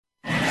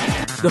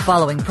The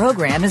following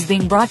program is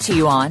being brought to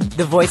you on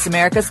the Voice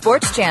America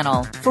Sports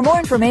Channel. For more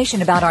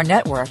information about our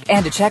network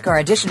and to check our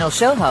additional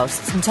show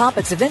hosts and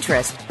topics of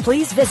interest,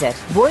 please visit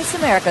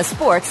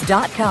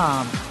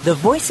voiceamericasports.com. The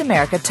Voice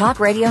America Talk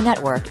Radio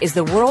Network is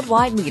the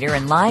worldwide leader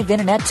in live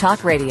Internet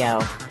talk radio.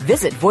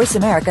 Visit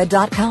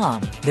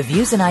voiceamerica.com. The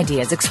views and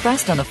ideas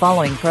expressed on the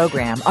following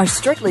program are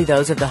strictly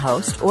those of the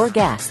host or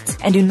guests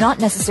and do not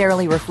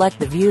necessarily reflect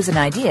the views and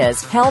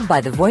ideas held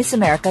by the Voice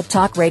America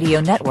Talk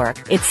Radio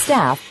Network, its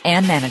staff,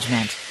 and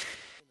management.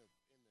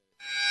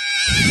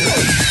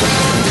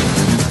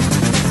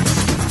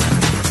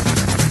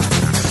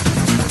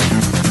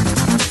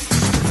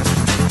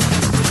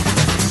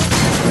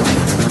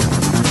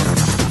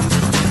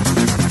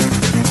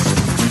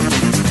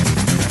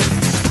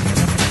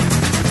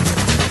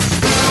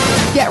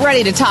 Get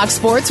ready to talk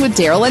sports with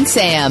Daryl and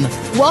Sam.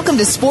 Welcome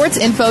to Sports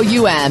Info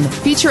U.M.,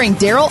 featuring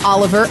Daryl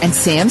Oliver and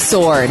Sam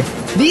Sword.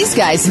 These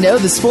guys know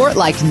the sport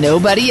like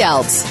nobody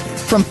else.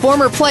 From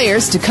former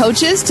players to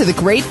coaches to the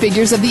great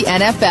figures of the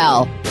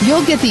NFL,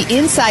 you'll get the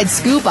inside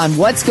scoop on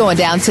what's going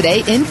down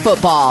today in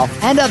football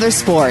and other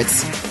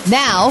sports.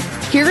 Now,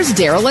 here's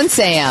Daryl and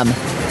Sam.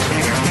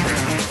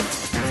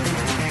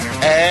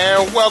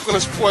 And welcome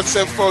to Sports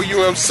Info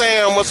U.M.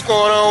 Sam, what's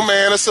going on,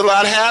 man? There's a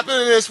lot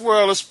happening in this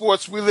world of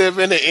sports we live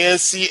in, the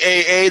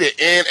NCAA, the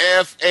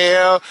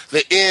NFL,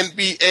 the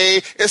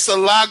NBA. It's a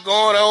lot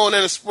going on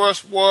in the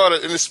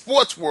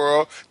sports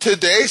world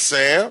today,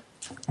 Sam.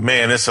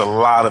 Man, it's a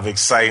lot of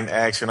exciting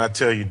action. I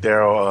tell you,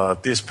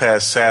 Daryl, this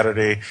past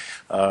Saturday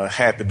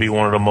had to be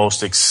one of the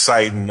most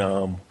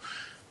exciting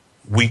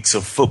weeks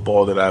of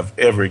football that I've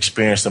ever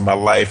experienced in my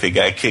life. It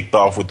got kicked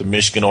off with the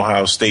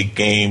Michigan-Ohio State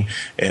game,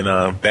 and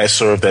that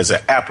served as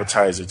an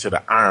appetizer to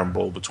the Iron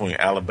Bowl between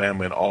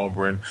Alabama and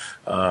Auburn.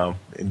 And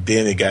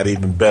then it got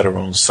even better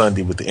on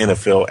Sunday with the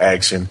NFL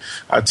action.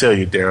 I tell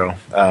you, Daryl,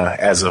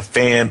 as a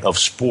fan of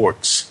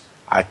sports,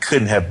 I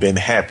couldn't have been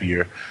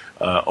happier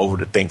over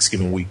the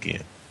Thanksgiving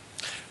weekend.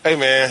 Hey,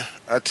 man,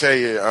 I tell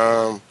you,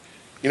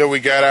 we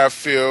got our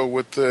fill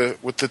with the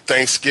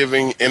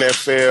Thanksgiving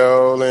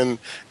NFL,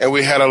 and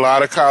we had a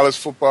lot of college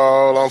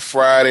football on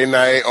Friday.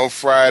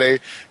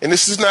 And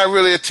this is not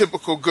really a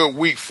typical good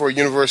week for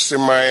University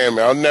of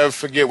Miami. I'll never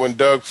forget when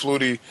Doug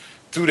Flutie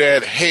threw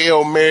that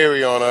Hail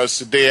Mary on us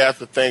the day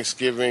after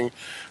Thanksgiving.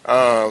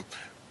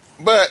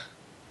 But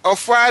on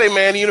Friday,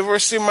 man, the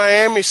University of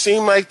Miami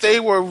seemed like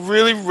they were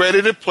really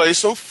ready to play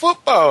some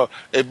football.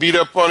 They beat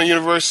up on the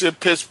University of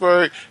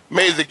Pittsburgh,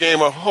 made the game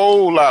a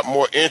whole lot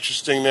more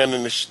interesting than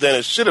it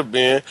should have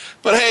been.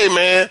 But, hey,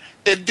 man,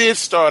 it did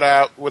start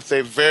out with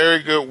a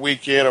very good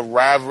weekend, a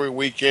rivalry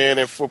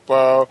weekend in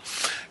football.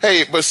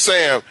 Hey, but,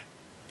 Sam,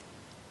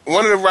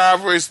 one of the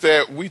rivalries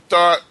that we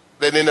thought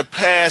that in the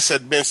past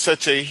had been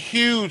such a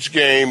huge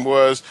game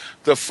was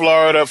the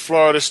Florida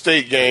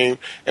State game,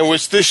 in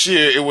which this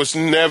year it was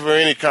never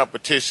any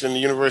competition. The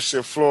University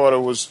of Florida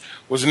was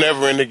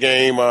never in the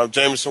game.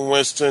 Jameis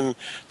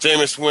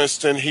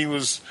Winston, he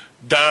was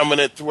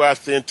dominant throughout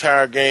the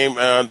entire game,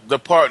 the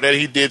part that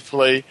he did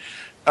play.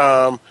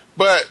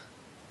 But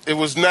it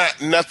was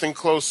nothing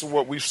close to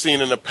what we've seen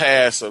in the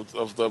past of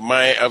the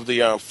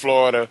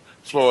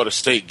Florida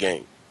State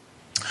game.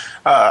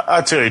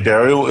 I tell you,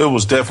 Darryl, it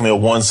was definitely a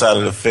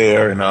one-sided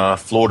affair, and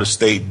Florida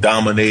State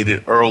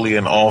dominated early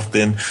and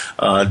often,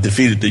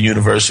 defeated the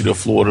University of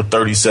Florida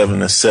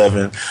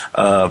 37-7.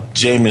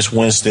 Jameis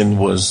Winston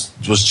was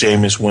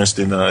Jameis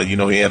Winston.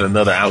 He had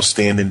another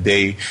outstanding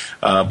day.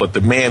 But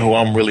the man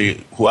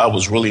who I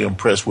was really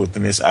impressed with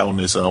in this outing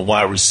is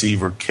wide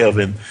receiver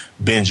Kevin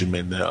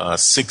Benjamin, the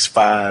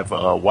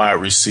 6'5" wide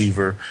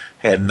receiver.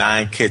 Had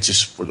 9 catches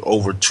for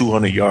over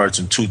 200 yards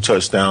and 2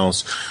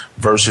 touchdowns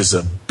versus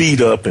a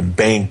beat-up and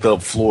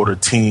banged-up Florida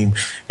team.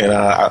 And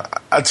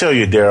I tell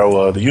you,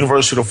 Darryl, the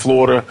University of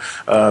Florida,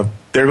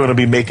 they're going to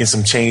be making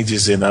some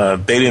changes, and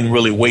they didn't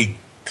really wait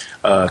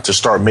to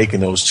start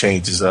making those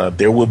changes.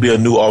 There will be a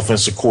new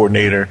offensive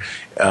coordinator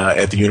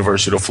at the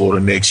University of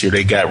Florida next year.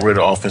 They got rid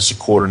of offensive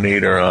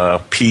coordinator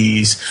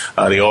Pease.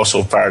 They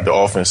also fired the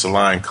offensive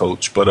line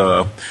coach. But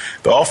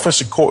the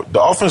offensive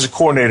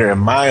coordinator, in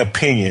my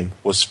opinion,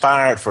 was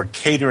fired for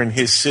catering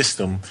his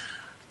system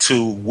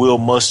to Will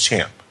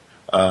Muschamp,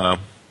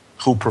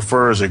 who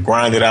prefers a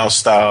grinded-out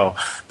style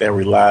that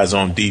relies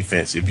on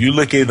defense. If you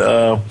look at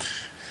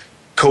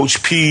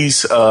Coach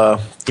Pease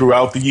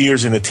throughout the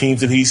years and the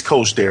teams that he's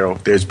coached, Darryl,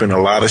 there's been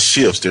a lot of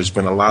shifts. There's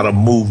been a lot of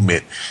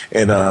movement.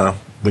 And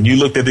when you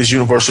looked at this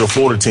University of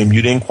Florida team,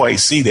 you didn't quite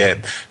see that.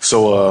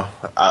 So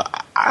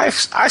I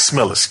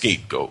smell a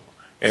scapegoat.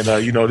 And,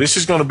 this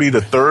is going to be the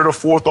 3rd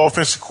or 4th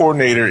offensive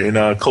coordinator in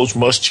Coach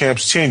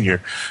Muschamp's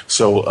tenure.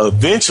 So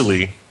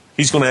eventually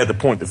he's going to have to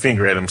point the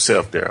finger at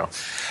himself, Darryl.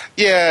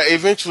 Yeah,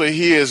 eventually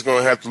he is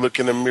going to have to look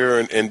in the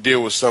mirror and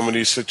deal with some of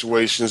these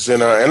situations.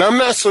 And I'm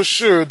not so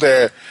sure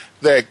that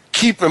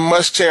keeping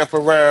Muschamp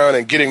around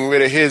and getting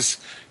rid of his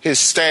his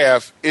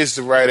staff is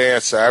the right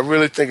answer. I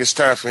really think it's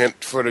time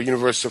for the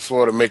University of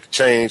Florida to make a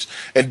change.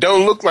 And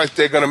don't look like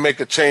they're going to make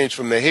a change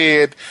from the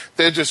head.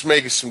 They're just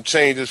making some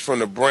changes from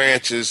the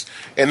branches,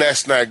 and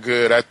that's not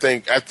good. I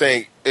think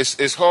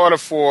it's harder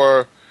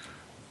for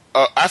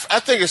I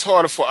think it's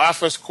harder for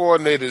offense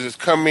coordinators to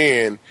come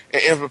in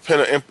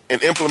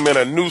and implement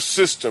a new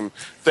system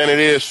than it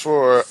is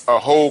for a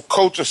whole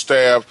coaching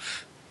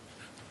staff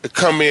to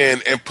come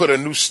in and put a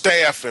new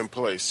staff in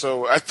place.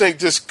 So I think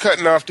just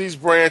cutting off these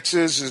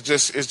branches is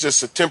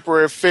just a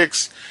temporary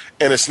fix,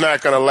 and it's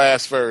not going to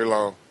last very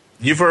long.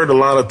 You've heard a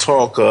lot of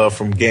talk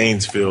from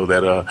Gainesville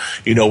that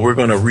we're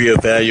going to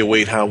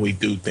reevaluate how we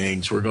do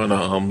things. We're going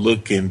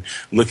to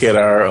look at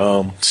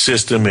our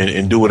system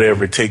and do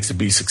whatever it takes to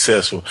be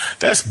successful.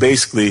 That's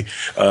basically,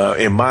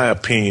 in my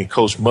opinion,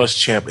 Coach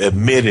Muschamp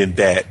admitting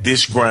that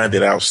this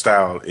grinded out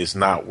style is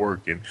not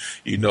working.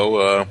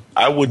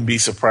 I wouldn't be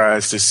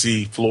surprised to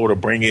see Florida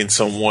bring in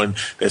someone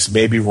that's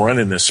maybe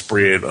running a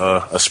spread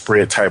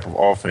type of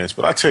offense.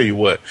 But I tell you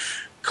what,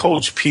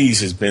 Coach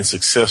Pease has been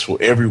successful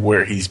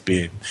everywhere he's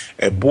been.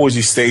 At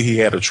Boise State, he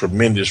had a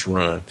tremendous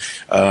run.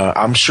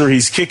 I'm sure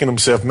he's kicking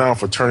himself now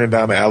for turning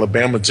down the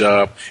Alabama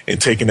job and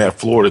taking that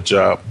Florida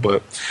job.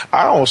 But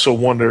I also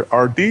wonder,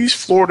 are these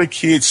Florida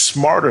kids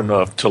smart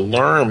enough to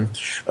learn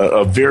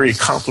a very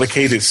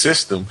complicated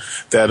system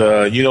that,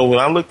 when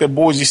I looked at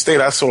Boise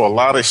State, I saw a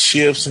lot of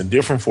shifts and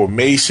different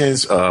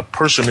formations,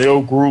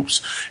 personnel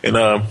groups,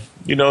 and,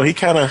 he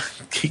kind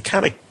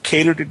of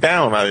catered it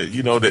down.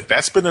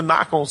 That's been a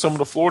knock on some of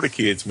the Florida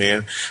kids,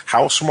 man.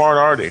 How smart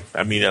are they?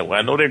 I mean,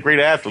 I know they're great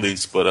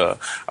athletes, but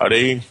are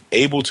they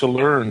able to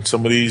learn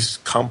some of these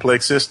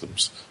complex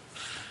systems?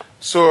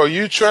 So are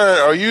you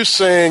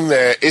saying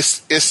that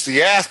it's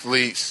the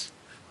athletes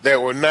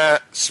that were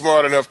not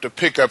smart enough to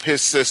pick up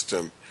his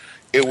system?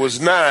 It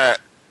was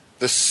not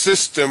the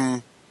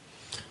system,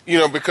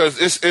 because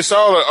it's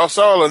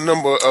all a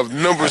number of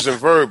numbers and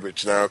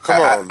verbiage now.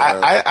 Come on,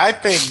 man. I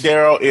think,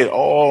 Daryl,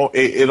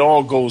 it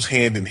all goes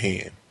hand in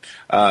hand.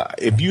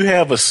 If you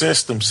have a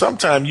system,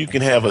 sometimes you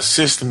can have a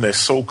system that's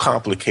so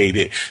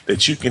complicated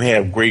that you can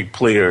have great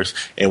players,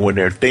 and when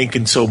they're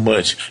thinking so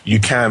much,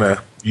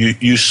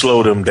 you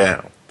slow them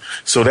down.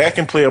 So that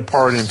can play a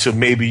part into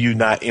maybe you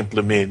not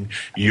implementing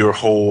your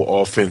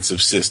whole offensive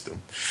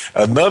system.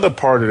 Another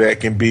part of that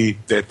can be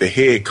that the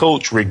head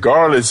coach,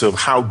 regardless of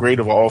how great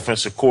of an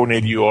offensive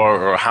coordinator you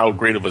are or how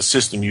great of a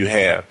system you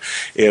have,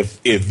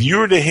 if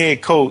you're the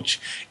head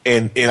coach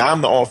and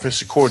I'm the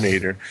offensive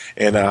coordinator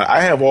and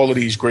I have all of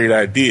these great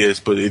ideas,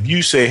 but if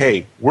you say,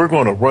 hey, we're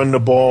going to run the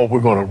ball, and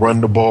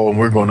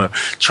we're going to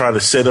try to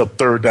set up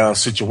third down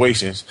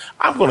situations,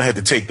 I'm going to have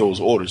to take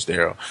those orders,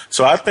 Daryl.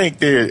 So I think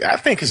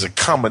it's a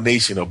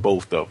combination of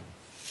both of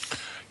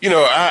them.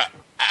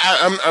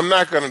 I'm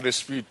not going to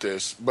dispute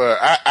this, but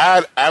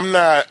I'm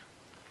not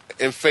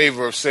in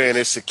favor of saying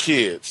it's the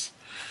kids,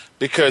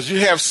 because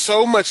you have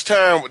so much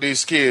time with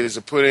these kids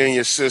to put in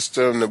your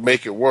system to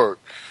make it work.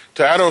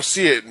 So I don't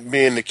see it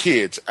being the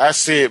kids. I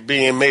see it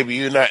being maybe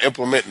you're not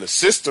implementing the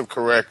system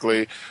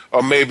correctly,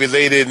 or maybe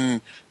they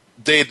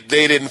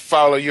didn't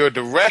follow your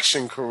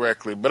direction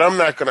correctly. But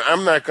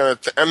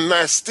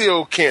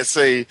still can't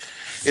say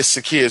it's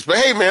the kids. But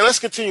hey, man, let's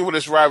continue with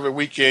this rivalry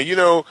weekend.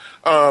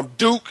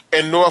 Duke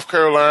and North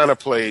Carolina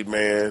played,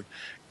 man.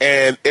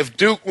 And if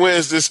Duke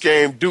wins this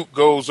game, Duke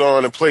goes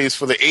on and plays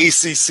for the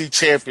ACC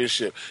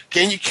championship.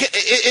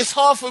 It's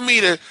hard for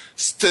me to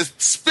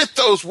spit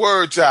those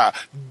words out.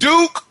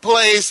 Duke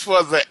plays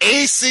for the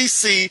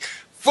ACC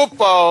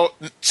football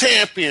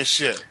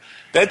championship.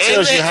 That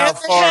tells you how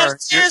far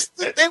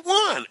they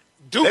won.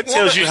 Duke that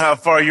tells you how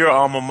far your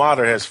alma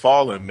mater has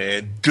fallen,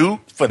 man.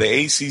 Duke for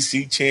the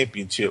ACC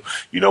championship.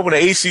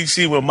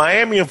 When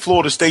Miami and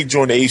Florida State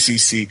joined the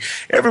ACC,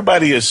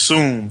 everybody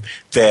assumed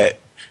that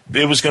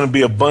there was going to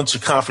be a bunch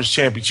of conference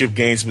championship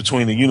games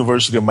between the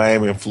University of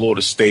Miami and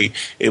Florida State.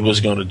 It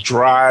was going to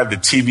drive the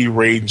TV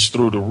ratings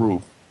through the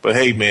roof. But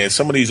hey, man,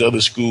 some of these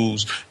other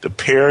schools, the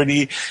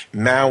parity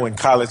now in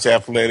college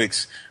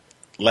athletics,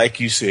 like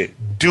you said,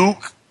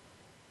 Duke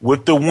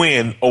with the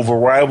win over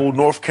rival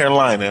North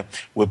Carolina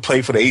would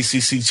play for the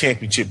ACC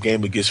championship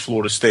game against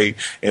Florida State.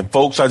 And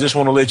folks, I just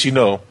want to let you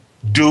know,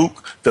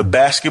 Duke, the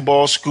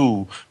basketball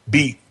school,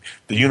 beat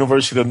the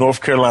University of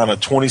North Carolina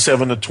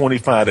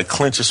 27-25 to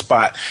clinch a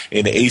spot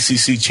in the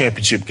ACC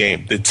championship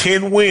game. The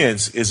 10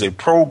 wins is a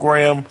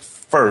program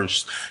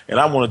first, and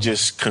I want to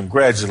just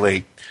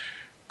congratulate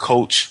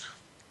Coach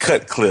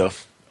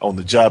Cutcliffe on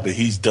the job that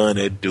he's done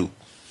at Duke.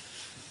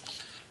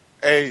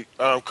 Hey,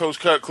 Coach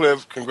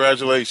Cutcliffe,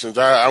 congratulations.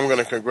 I'm going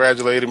to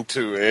congratulate him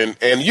too.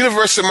 And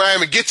University of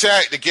Miami, get your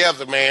act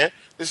together, man.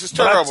 This is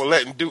terrible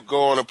letting Duke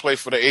go on and play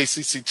for the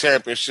ACC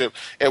championship,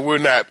 and we're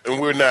not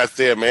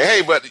there, man.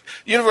 Hey, but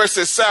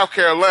University of South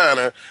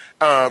Carolina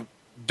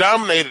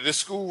dominated the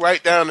school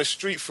right down the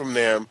street from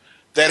them.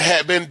 that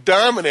had been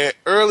dominant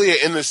earlier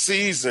in the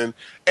season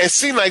and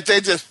seemed like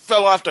they just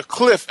fell off the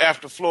cliff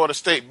after Florida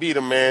State beat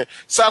them, man.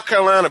 South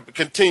Carolina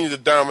continued to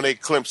dominate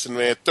Clemson,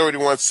 man,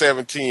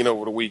 31-17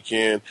 over the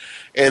weekend.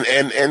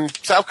 And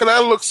South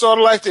Carolina looks sort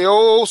of like the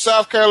old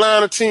South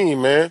Carolina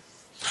team, man.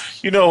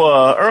 You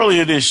know,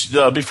 earlier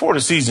before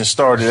the season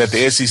started at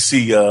the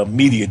SEC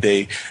Media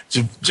Day,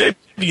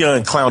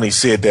 Javion Clowney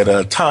said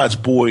that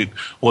Todd Boyd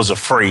was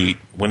afraid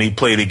when he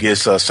played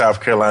against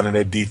South Carolina in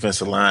that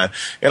defensive line.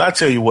 And I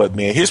tell you what,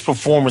 man, his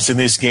performance in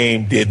this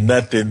game did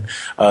nothing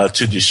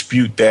to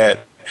dispute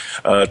that.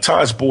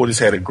 Todd Boyd has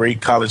had a great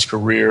college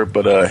career,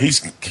 but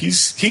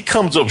he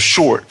comes up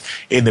short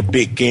in the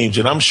big games,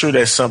 and I'm sure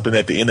that's something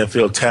that the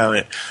NFL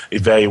talent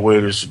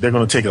evaluators, they're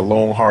going to take a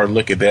long, hard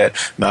look at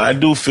that. Now, I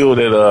do feel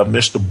that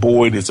Mr.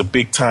 Boyd is a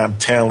big time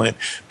talent,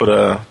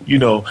 but you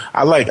know,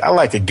 I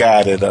like a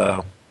guy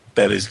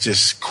that is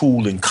just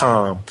cool and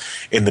calm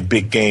in the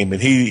big game,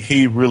 and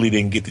he really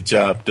didn't get the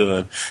job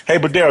done. Hey,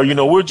 but Darryl, you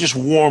know, we're just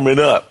warming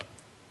up.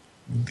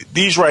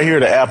 These right here are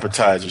the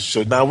appetizers.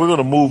 So now we're going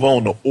to move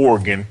on to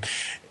Oregon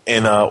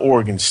and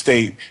Oregon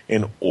State.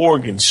 And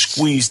Oregon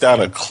squeezed out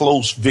a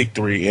close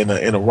victory in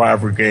a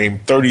rivalry game,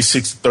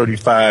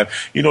 36-35.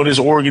 You know, this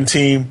Oregon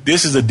team,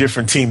 this is a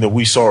different team that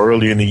we saw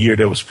earlier in the year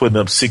that was putting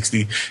up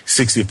 60,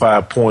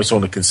 65 points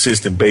on a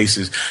consistent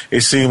basis.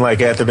 It seemed like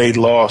after they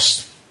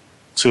lost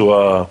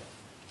to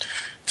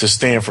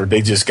Stanford,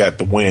 they just got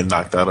the wind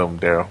knocked out of them,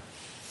 Darryl.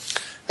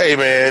 Hey,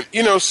 man,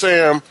 you know,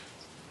 Sam,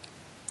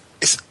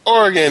 it's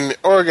Oregon.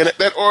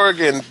 That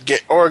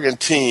Oregon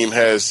team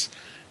has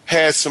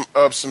had some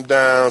ups, some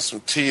downs, some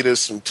teeters,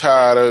 some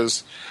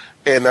totters,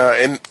 and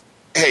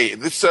hey,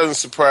 this doesn't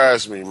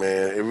surprise me,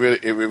 man.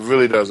 It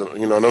really doesn't.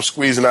 You know, and I'm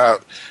squeezing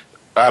out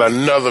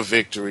another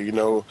victory. You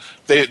know,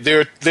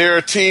 they're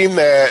a team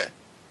that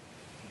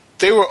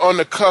they were on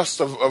the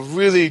cusp of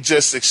really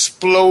just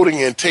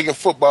exploding and taking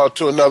football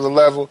to another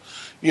level.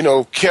 You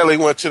know, Kelly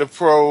went to the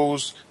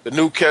pros. The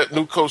new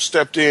coach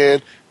stepped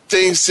in.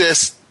 Things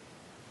just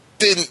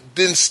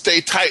didn't stay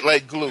tight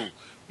like glue,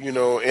 you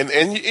know, and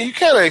you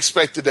kind of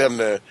expected them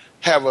to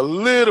have a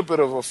little bit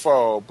of a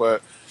fall,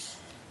 but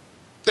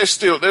they're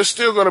still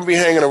going to be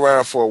hanging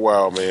around for a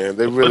while, man.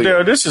 They really. But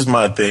Darryl, this is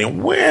my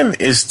thing. When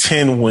is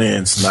 10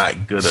 wins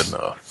not good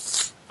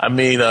enough? I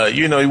mean,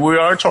 you know, we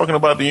are talking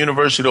about the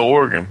University of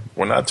Oregon.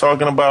 We're not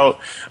talking about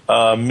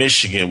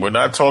Michigan. We're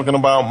not talking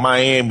about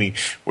Miami.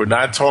 We're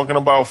not talking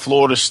about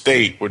Florida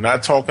State. We're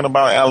not talking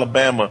about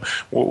Alabama.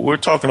 We're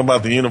talking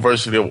about the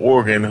University of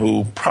Oregon,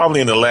 who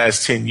probably in the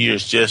last 10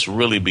 years just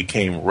really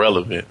became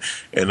relevant.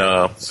 And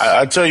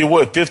I tell you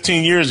what,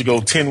 15 years ago,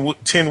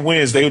 10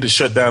 wins, they would have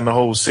shut down the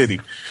whole city.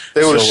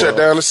 They would have shut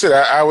down the city.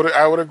 I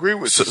would agree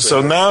with you.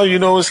 So now, you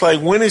know, it's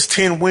like, when is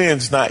 10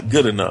 wins not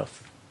good enough?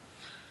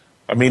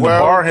 I mean,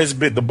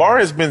 the bar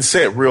has been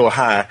set real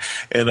high,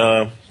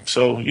 and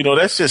so you know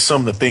that's just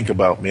something to think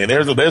about, man.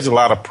 There's a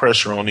lot of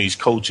pressure on these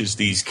coaches,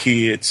 these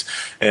kids,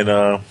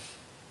 and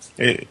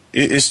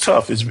it's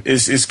tough.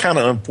 It's kind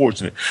of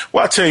unfortunate.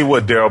 Well, I tell you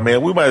what, Darryl,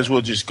 man, we might as well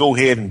just go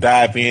ahead and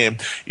dive in.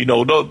 You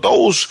know,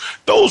 those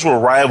were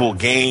rival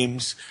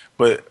games,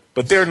 but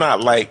they're not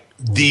like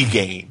the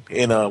game.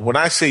 And when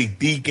I say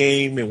the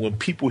game, and when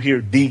people hear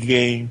the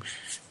game,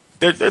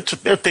 they're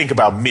thinking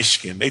about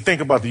Michigan. They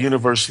think about the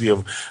University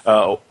of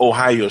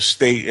Ohio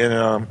State. And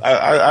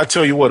I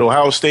tell you what,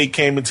 Ohio State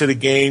came into the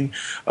game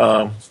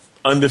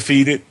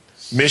undefeated.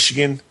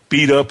 Michigan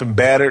beat up and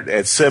battered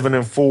at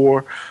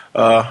 7-4.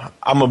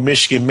 I'm a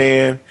Michigan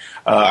man.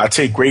 I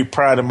take great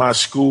pride in my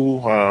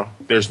school.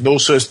 There's no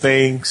such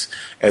things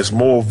as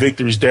moral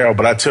victories, Darryl.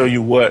 But I tell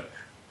you what,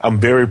 I'm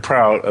very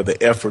proud of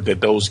the effort that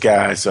those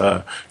guys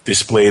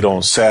displayed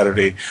on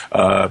Saturday.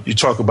 You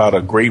talk about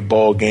a great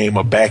ball game,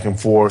 a back and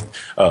forth.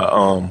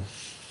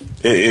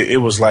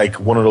 It was like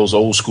one of those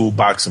old school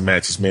boxing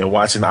matches, man,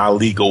 watching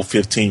Ali go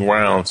 15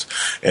 rounds.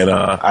 And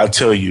I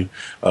tell you,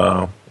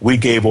 we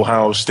gave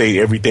Ohio State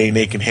everything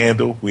they can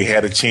handle. We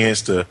had a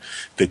chance to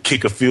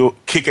kick an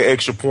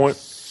extra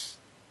point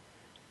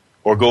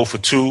or go for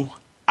two.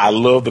 I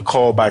love the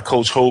call by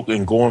Coach Hoke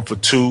in going for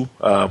two.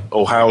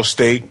 Ohio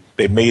State,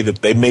 they made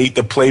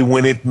the play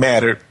when it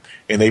mattered,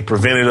 and they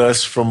prevented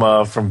us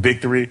from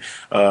victory.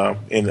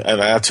 And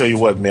I tell you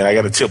what, man, I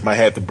got to tip my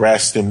hat to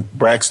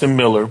Braxton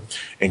Miller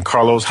and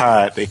Carlos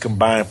Hyde. They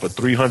combined for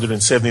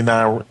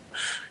 379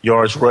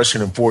 yards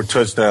rushing and 4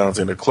 touchdowns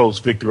in a close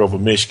victory over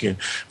Michigan.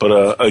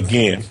 But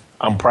again,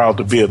 I'm proud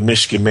to be a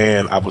Michigan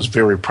man. I was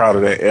very proud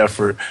of that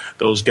effort.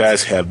 Those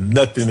guys have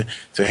nothing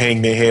to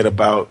hang their head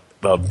about.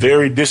 A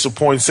very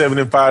disappointing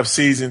 7-5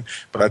 season,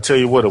 but I tell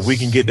you what, if we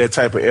can get that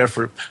type of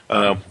effort,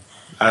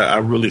 I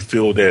really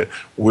feel that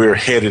we're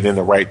headed in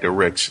the right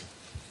direction.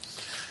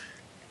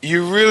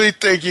 You really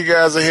think you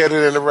guys are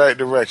headed in the right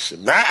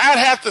direction? Now, I'd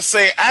have to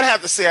say,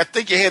 I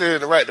think you're headed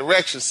in the right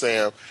direction,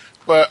 Sam.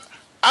 But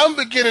I'm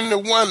beginning to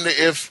wonder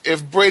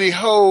if Brady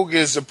Hogue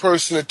is the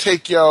person to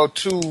take y'all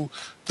to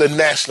the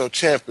national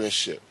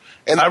championship.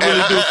 And I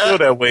really do feel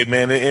that way,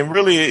 man. And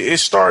really, it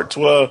starts.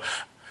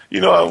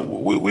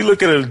 we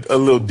look at it a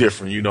little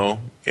different,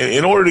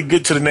 In order to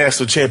get to the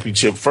national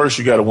championship, first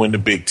you got to win the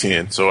Big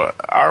Ten. So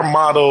our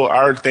motto,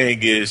 our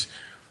thing is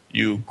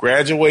you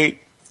graduate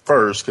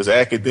first because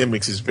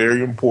academics is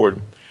very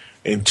important.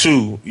 And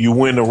 2, you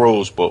win the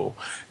Rose Bowl.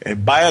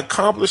 And by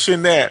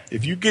accomplishing that,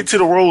 if you get to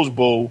the Rose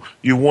Bowl,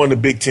 you won the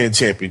Big Ten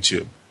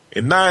championship.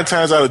 And 9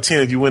 times out of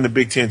 10, if you win the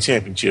Big Ten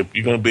championship,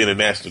 you're going to be in the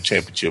national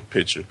championship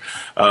picture.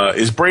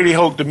 Is Brady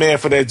Hoke the man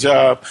for that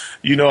job?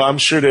 I'm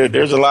sure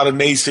there's a lot of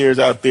naysayers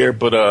out there,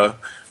 but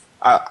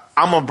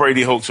I'm a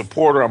Brady Hoke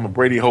supporter. I'm a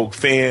Brady Hoke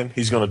fan.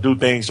 He's going to do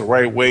things the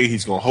right way.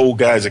 He's going to hold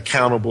guys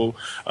accountable.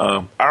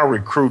 Our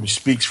recruiting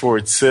speaks for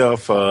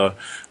itself.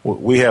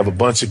 We have a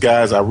bunch of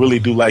guys. I really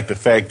do like the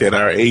fact that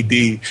our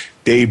AD,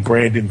 Dave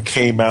Brandon,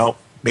 came out,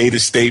 made a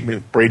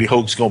statement. Brady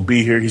Hoke's going to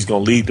be here. He's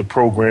going to lead the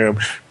program.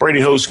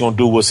 Brady Hoke's going to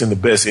do what's in the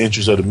best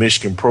interest of the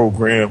Michigan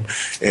program.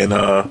 And,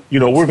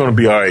 we're going to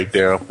be all right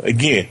there.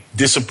 Again,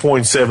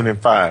 disappointing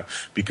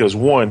 7-5 because,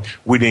 1,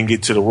 we didn't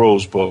get to the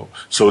Rose Bowl.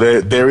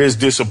 So there is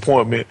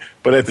disappointment.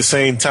 But at the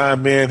same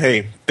time, man,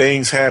 hey,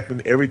 things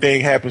happen.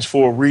 Everything happens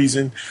for a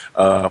reason.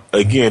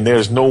 Again,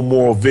 there's no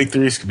moral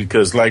victories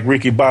because like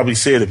Ricky Bobby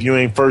said, if you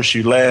ain't first,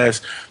 you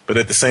last. But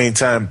at the same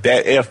time,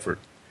 that effort,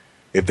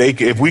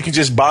 if we can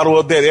just bottle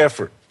up that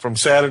effort from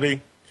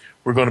Saturday,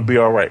 we're going to be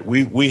all right.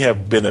 We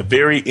have been a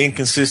very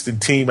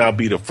inconsistent team. I'll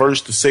be the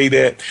first to say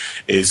that.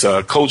 Is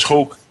Coach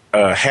Hoke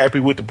happy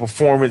with the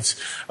performance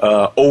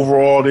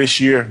overall this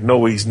year?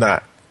 No, he's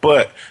not.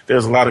 But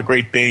there's a lot of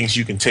great things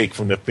you can take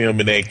from the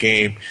film in that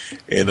game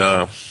and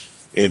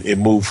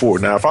move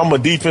forward. Now, if I'm a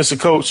defensive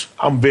coach,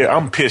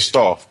 I'm pissed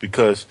off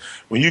because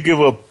when you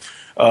give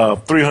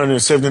up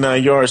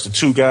 379 yards to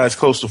 2 guys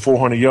close to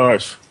 400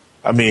 yards,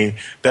 I mean,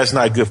 that's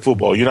not good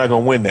football. You're not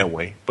going to win that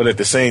way. But at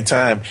the same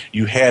time,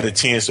 you had a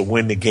chance to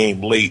win the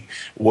game late.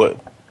 What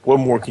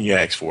more can you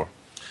ask for?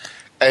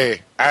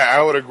 Hey,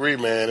 I would agree,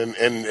 man.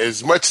 And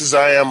as much as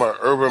I am a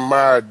Urban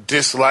Meyer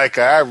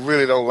disliker, I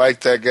really don't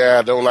like that guy.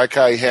 I don't like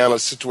how he handled the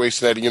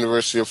situation at the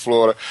University of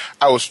Florida.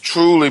 I was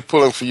truly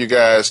pulling for you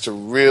guys to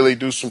really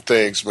do some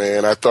things,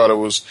 man. I thought it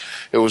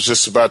was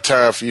just about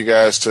time for you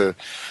guys to.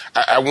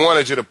 I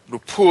wanted you to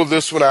pull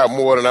this one out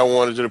more than I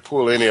wanted you to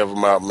pull any of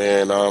them out,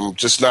 man. I'm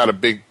just not a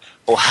big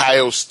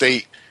Ohio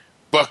State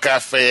Buckeye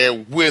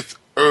fan with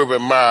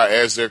Urban Meyer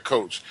as their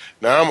coach.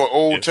 Now, I'm an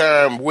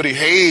old-time Woody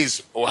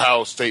Hayes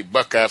Ohio State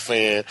Buckeye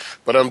fan,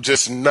 but I'm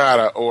just not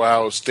an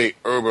Ohio State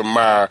Urban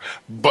Meyer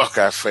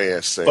Buckeye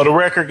fan. For the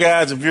record,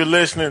 guys, if you're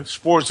listening,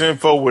 Sports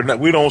Info,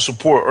 we don't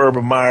support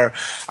Urban Meyer.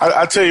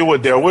 I tell you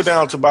what, Darryl, we're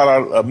down to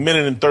about a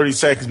minute and 30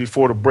 seconds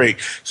before the break.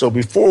 So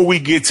before we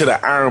get to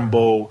the Iron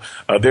Bowl,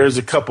 there's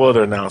a couple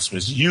other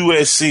announcements.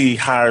 USC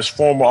hires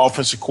former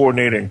offensive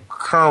coordinator and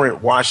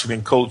current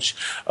Washington coach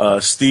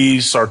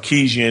Steve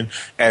Sarkisian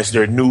as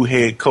their new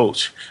head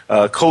coach.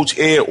 Coach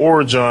Ed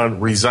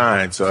Orgeron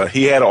resigns.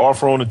 He had an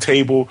offer on the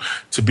table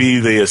to be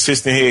the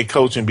assistant head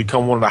coach and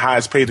become one of the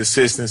highest paid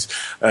assistants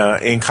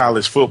in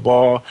college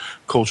football.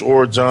 Coach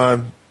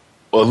Orgeron,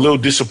 a little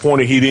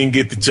disappointed he didn't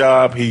get the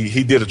job.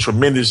 He did a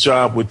tremendous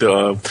job with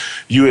the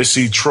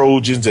USC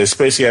Trojans,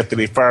 especially after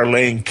they fired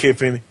Lane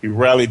Kiffin. He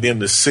rallied them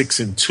to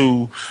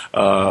 6-2.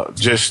 I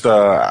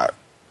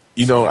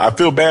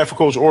feel bad for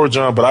Coach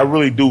Orgeron, but I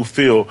really do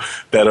feel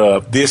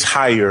that this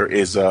hire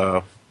is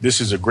this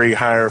is a great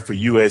hire for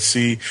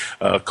USC.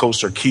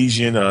 Coach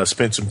Sarkisian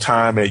spent some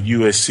time at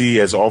USC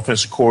as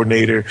offensive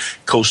coordinator,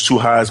 coached 2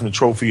 Heisman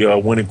Trophy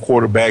winning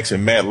quarterbacks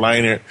in Matt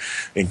Leinart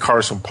and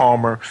Carson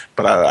Palmer.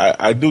 But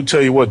I do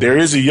tell you what, there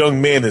is a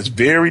young man that's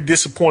very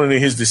disappointed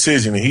in his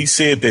decision, and he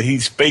said that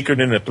he's faker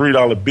than a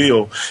 $3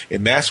 bill,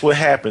 and that's what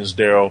happens,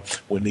 Darryl,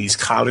 when these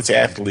college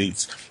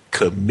athletes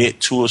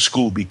commit to a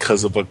school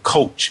because of a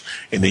coach.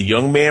 And the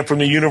young man from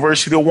the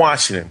University of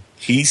Washington,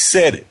 he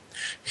said it.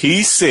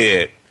 He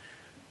said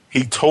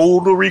he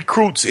told the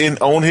recruits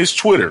on his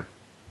Twitter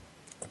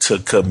to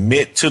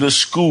commit to the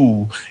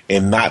school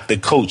and not the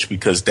coach,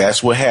 because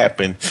that's what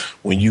happened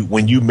when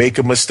you make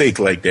a mistake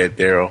like that,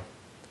 Darryl.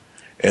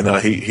 And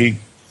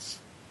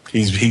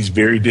he's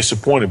very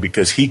disappointed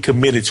because he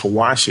committed to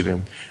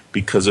Washington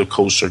because of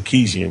Coach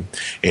Sarkisian,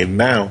 and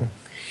now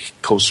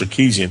Coach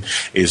Sarkisian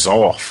is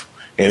off.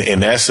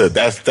 And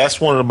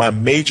that's one of my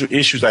major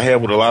issues I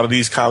have with a lot of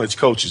these college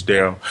coaches,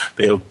 Darryl.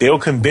 They'll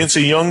convince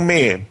a young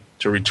man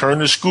to return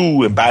to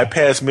school and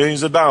bypass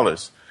millions of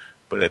dollars,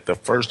 but at the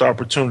first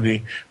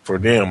opportunity for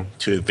them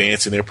to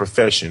advance in their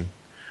profession,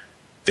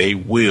 they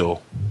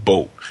will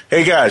bolt.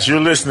 Hey guys, you're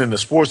listening to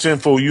Sports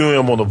Info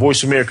U.M. on the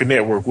Voice America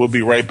Network. We'll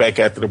be right back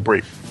after the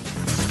break.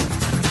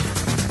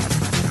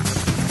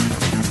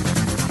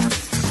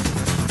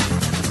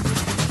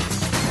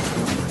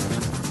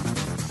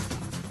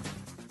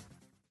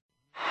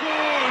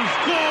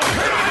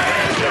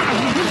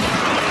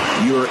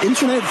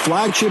 Internet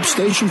flagship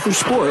station for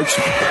sports.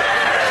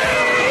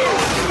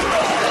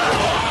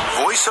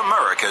 Voice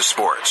America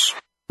Sports.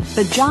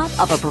 The job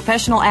of a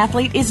professional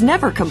athlete is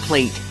never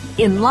complete.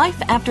 In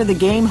Life After the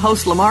Game,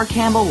 host Lamar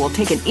Campbell will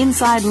take an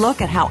inside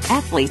look at how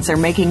athletes are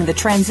making the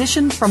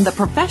transition from the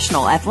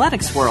professional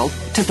athletics world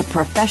to the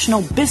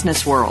professional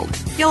business world.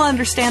 You'll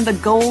understand the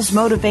goals,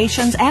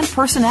 motivations, and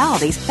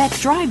personalities that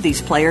drive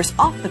these players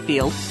off the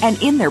field and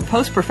in their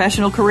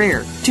post-professional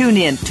career. Tune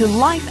in to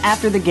Life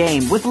After the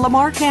Game with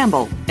Lamar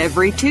Campbell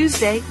every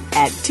Tuesday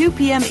at 2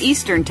 p.m.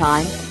 Eastern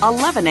Time,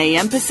 11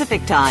 a.m.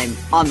 Pacific Time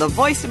on the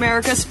Voice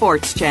America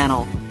Sports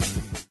Channel.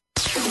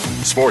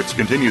 Sports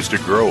continues to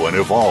grow and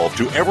evolve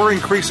to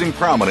ever-increasing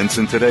prominence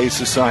in today's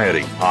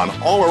society. On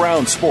All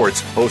Around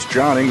Sports, host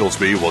John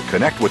Inglesby will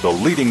connect with the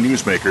leading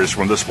newsmakers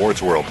from the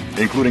sports world,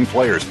 including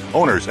players,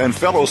 owners, and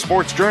fellow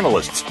sports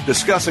journalists,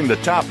 discussing the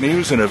top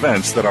news and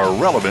events that are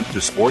relevant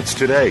to sports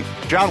today.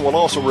 John will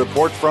also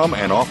report from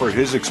and offer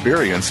his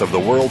experience of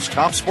the world's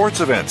top sports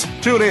events.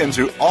 Tune in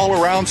to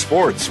All Around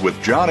Sports with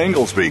John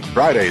Inglesby,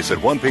 Fridays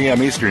at 1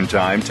 p.m. Eastern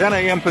Time, 10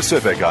 a.m.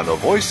 Pacific on the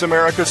Voice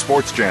America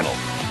Sports Channel.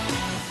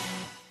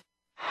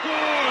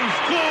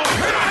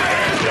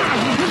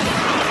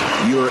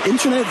 Your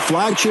internet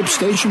flagship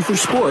station for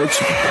sports.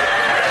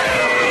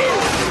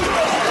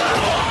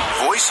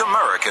 Voice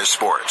America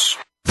Sports.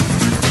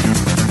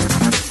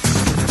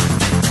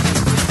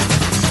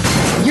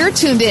 You're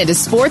tuned in to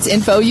Sports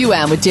Info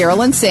U.M. with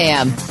Daryl and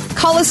Sam.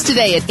 Call us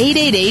today at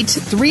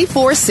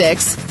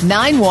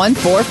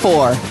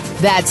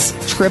 888-346-9144. That's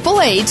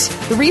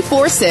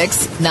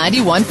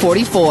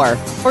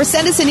 888-346-9144. Or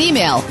send us an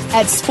email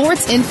at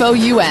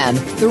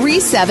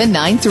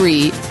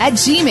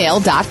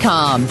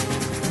sportsinfoum3793@gmail.com.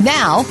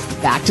 Now,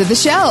 back to the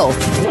show.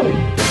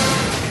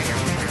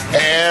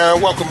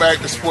 And welcome back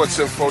to Sports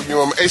Info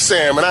U.M. Hey,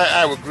 Sam, and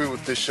I would agree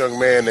with this young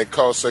man that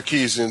called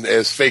Sarkisian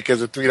as fake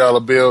as a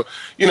 $3 bill.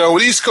 You know,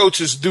 these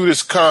coaches do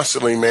this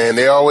constantly, man.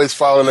 They're always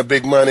following the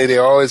big money.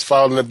 They're always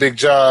following the big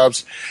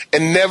jobs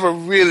and never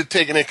really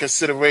taking into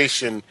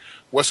consideration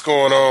what's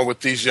going on with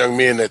these young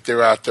men that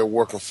they're out there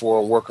working for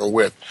and working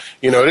with.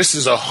 You know, this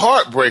is a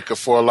heartbreaker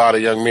for a lot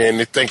of young men.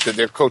 They think that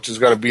their coach is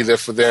going to be there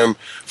for them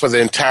for the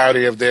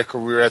entirety of their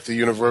career at the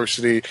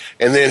university.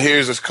 And then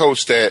here's this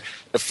coach that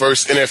the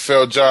first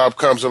NFL job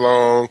comes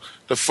along,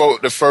 the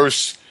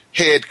first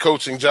head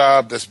coaching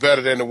job that's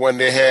better than the one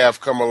they have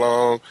come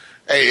along.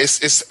 Hey,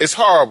 it's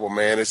horrible,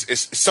 man.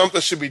 It's something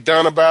should be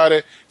done about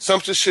it.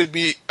 Something should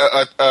be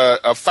a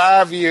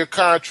 5-year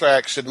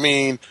contract should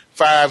mean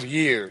 5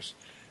 years.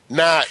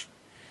 Not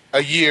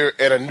a year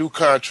and a new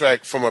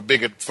contract from a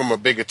bigger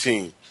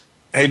team.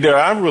 Hey, there,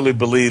 I really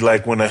believe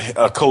like when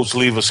a coach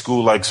leave a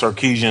school like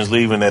Sarkisian's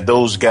leaving, that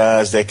those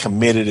guys that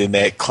committed in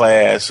that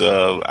class,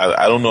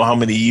 I don't know how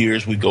many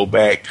years we go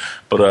back,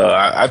 but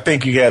I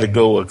think you got to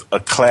go a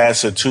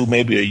class or two,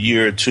 maybe a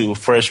year or two,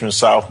 freshmen,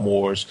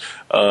 sophomores.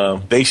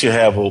 They should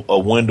have a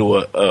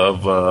window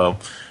of a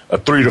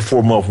 3 to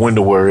 4 month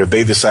window where if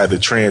they decide to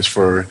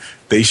transfer,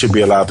 they should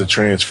be allowed to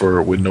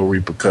transfer with no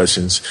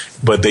repercussions,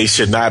 but they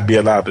should not be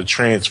allowed to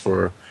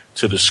transfer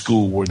to the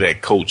school where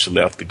that coach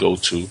left to go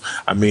to.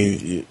 I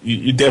mean,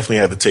 you definitely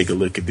have to take a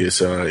look at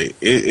this.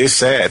 It's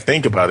sad.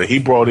 Think about it. He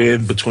brought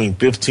in between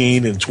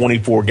 15 and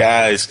 24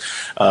 guys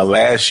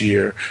last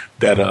year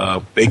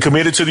that they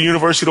committed to the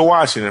University of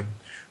Washington,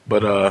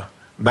 but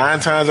 9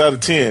 times out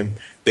of 10,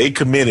 they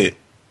committed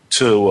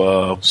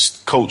to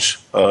Coach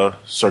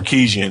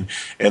Sarkisian.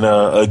 And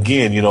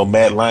again, you know,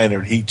 Matt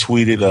Leinart, he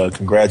tweeted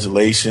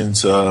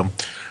congratulations to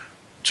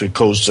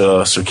Coach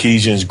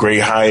Sarkisian's great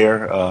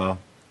hire.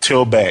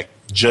 Tailback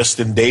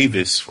Justin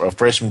Davis, a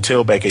freshman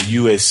tailback at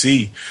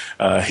USC,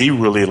 he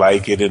really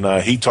liked it,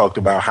 and he talked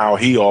about how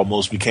he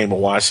almost became a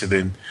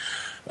Washington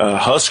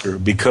Husker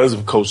because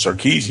of Coach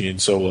Sarkisian.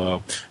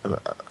 So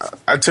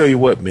I tell you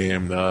what,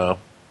 man, the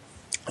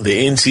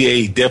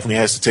NCAA definitely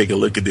has to take a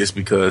look at this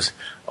because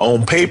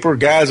on paper,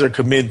 guys are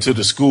committed to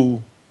the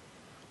school,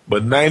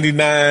 but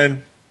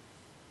 99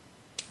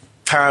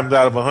 times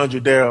out of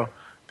 100, they're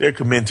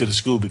committed to the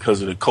school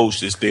because of the coach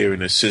that's there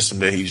and the system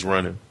that he's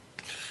running.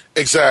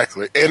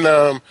 Exactly.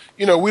 And,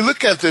 you know, we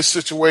look at this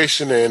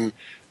situation, and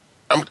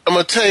I'm going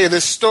to tell you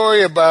this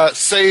story about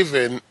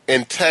Saban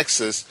in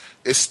Texas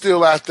is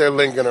still out there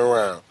lingering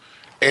around.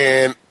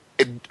 And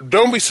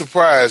don't be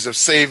surprised if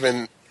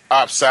Saban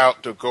opts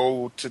out to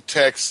go to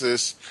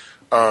Texas.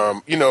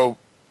 You know,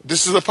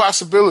 this is a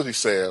possibility,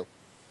 Sam.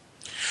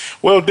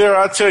 Well, Darryl,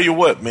 I'll tell you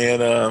what,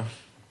 man.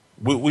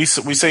 We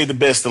say the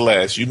best to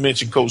last. You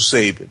mentioned Coach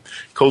Saban.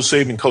 Coach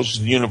Saban coaches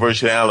the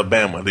University of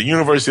Alabama. The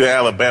University of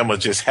Alabama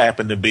just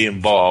happened to be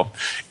involved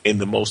in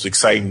the most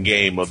exciting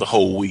game of the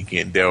whole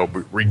weekend,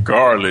 Darryl,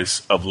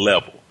 regardless of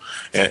level.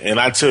 And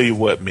I tell you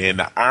what, man,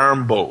 the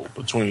Iron Bowl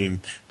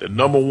between the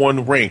number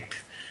 1 ranked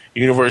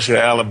University of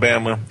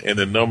Alabama and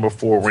the number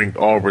 4 ranked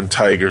Auburn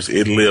Tigers,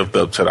 it lived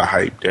up to the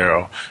hype,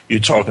 Darryl.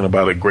 You're talking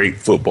about a great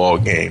football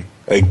game,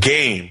 a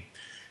game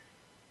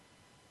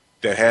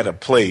that had a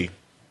play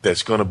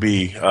that's going to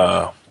be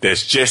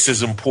that's just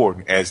as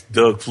important as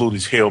Doug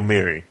Flutie's Hail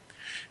Mary,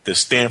 the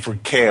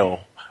Stanford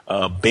Cal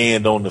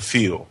band on the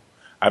field.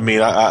 I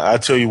mean, I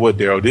tell you what,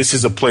 Darryl, this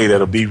is a play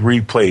that'll be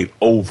replayed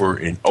over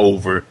and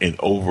over and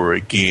over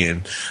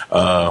again.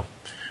 And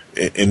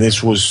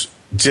this was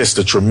just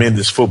a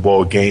tremendous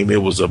football game.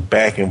 It was a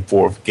back and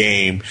forth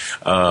game.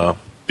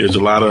 There's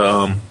a lot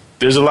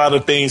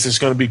of things that's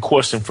going to be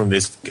questioned from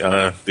this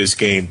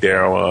game,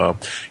 Daryl.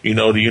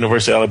 The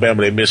University of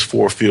Alabama, they missed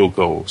 4 field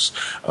goals.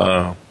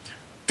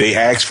 They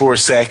asked for a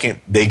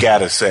second. They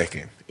got a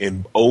second.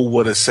 And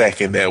what a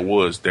second that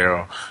was,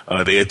 Daryl.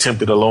 They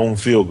attempted a lone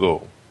field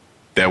goal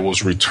that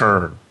was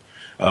returned.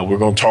 We're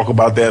going to talk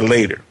about that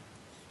later.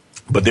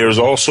 But there's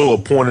also a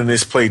point in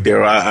this play,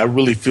 Daryl. I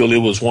really feel it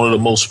was one of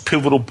the most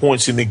pivotal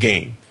points in the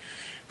game.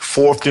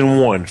 4th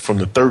and 1 from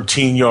the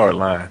 13-yard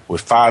line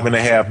with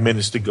 5.5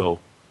 minutes to go.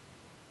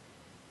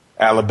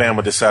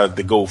 Alabama decided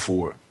to go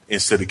for it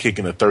instead of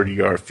kicking a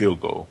 30-yard field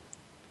goal.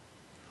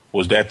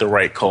 Was that the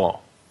right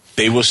call?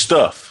 They were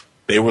stuffed.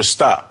 They were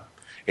stopped.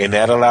 And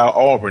that allowed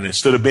Auburn,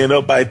 instead of being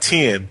up by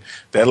 10,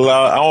 that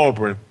allowed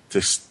Auburn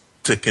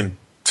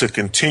to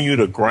continue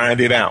to grind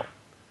it out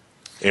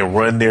and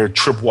run their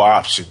triple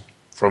option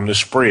from the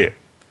spread.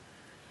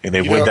 And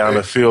they went down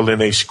the field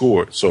and they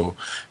scored. So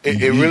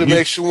it really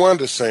makes you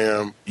wonder,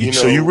 Sam.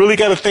 So you really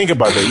got to think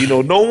about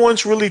that. No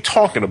one's really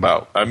talking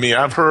about. I mean,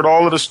 I've heard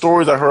all of the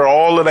stories. I heard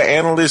all of the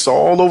analysts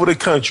all over the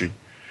country.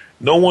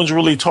 No one's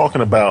really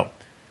talking about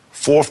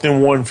 4th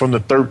and 1 from the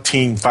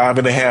 13,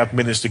 5.5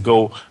 minutes to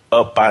go,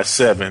 up by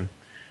 7.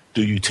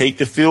 Do you take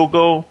the field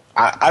goal?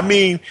 I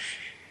mean,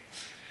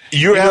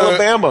 you're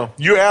Alabama.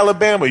 You're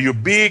Alabama. You're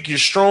big. You're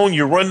strong.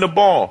 You run the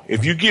ball.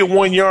 If you get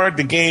 1 yard,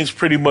 the game's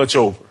pretty much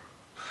over.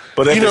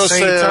 But at the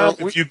same time,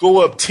 if you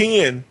go up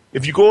 10,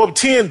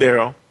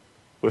 Daryl,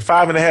 with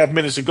 5.5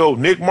 minutes to go,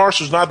 Nick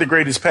Marshall's not the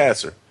greatest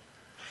passer.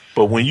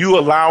 But when you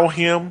allow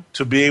him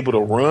to be able to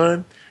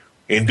run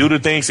and do the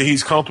things that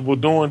he's comfortable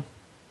doing,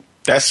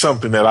 that's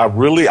something that I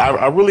really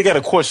got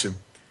to question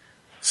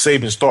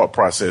Saban's thought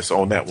process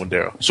on that one,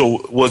 Daryl.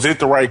 So was it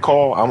the right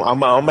call?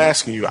 I'm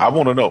asking you. I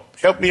want to know.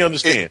 Help me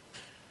understand.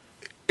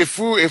 If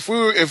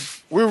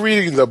we're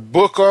reading the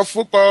book on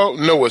football,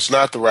 no, it's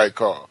not the right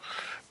call.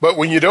 But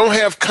when you don't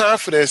have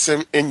confidence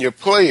in your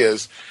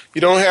players,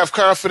 you don't have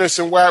confidence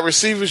in wide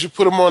receivers, you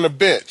put them on the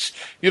bench.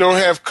 You don't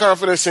have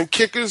confidence in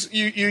kickers,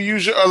 you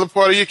use your other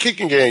part of your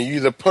kicking game. You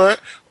either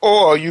punt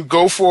or you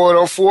go for it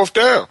on 4th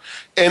down.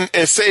 And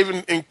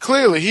Saban, and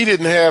clearly he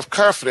didn't have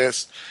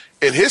confidence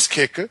in his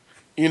kicker.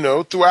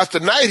 Throughout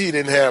the night he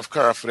didn't have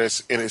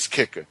confidence in his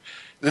kicker.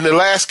 In the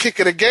last kick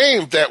of the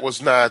game, that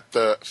was not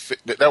the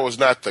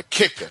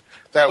kicker.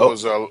 That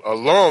was a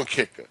long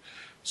kicker.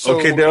 So,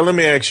 okay, Dale, let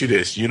me ask you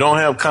this. You don't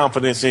have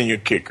confidence in your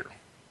kicker.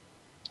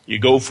 You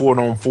go for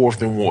it on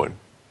 4th and 1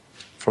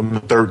 from the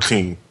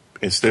 13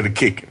 instead of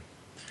kicking.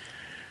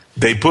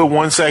 They put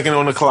 1 second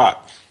on the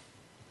clock.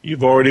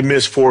 You've already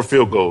missed 4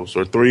 field goals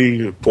or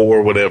 3 or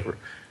 4, whatever.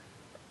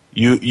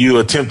 You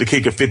attempt to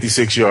kick a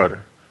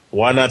 56-yarder.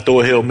 Why not throw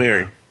a Hail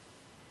Mary?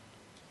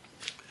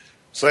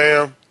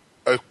 Sam,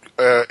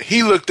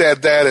 he looked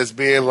at that as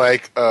being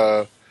like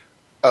a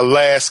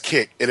last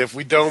kick. And if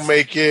we don't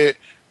make it,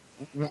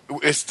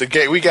 it's the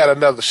game. We got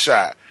another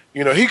shot.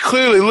 He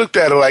clearly looked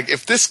at it like,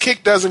 if this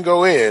kick doesn't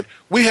go in,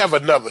 we have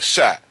another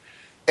shot.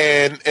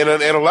 And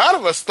a lot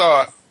of us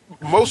thought,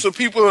 most of the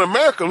people in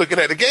America looking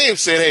at the game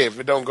said, hey, if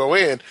it don't go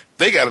in,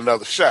 they got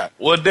another shot.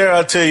 Well, Darryl,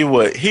 I'll tell you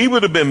what. He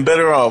would have been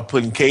better off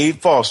putting Cade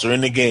Foster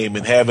in the game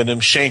and having him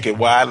shank it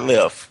wide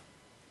left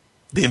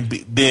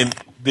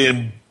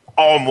than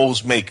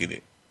almost making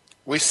it.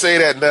 We say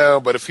that now,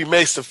 but if he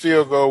makes the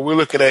field goal, we're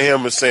looking at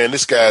him and saying,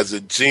 this guy's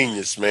a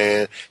genius,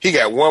 man. He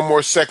got 1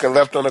 more second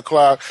left on the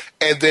clock,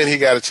 and then he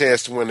got a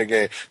chance to win the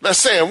game. Now,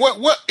 Sam,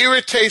 what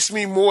irritates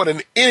me more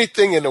than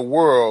anything in the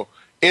world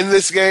in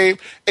this game,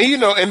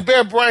 and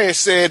Bear Bryant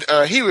said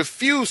he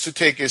refused to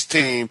take his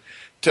team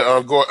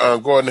to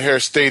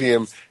Gordon-Hare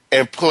Stadium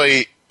and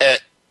play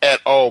at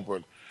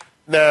Auburn.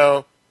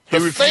 Now, he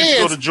refused to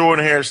go to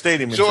Jordan-Hare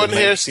Stadium until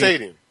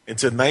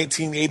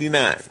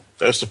 1989.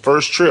 That's the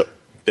first trip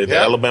that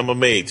Alabama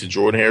made to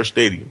Jordan-Hare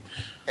Stadium.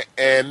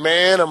 And,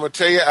 man, I'm going to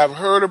tell you, I've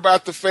heard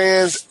about the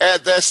fans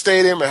at that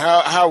stadium and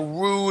how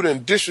rude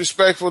and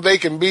disrespectful they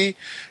can be,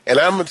 and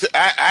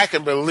I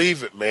can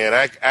believe it,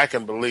 man. I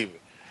can believe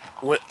it.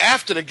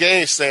 After the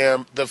game,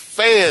 Sam, the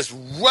fans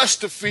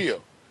rushed the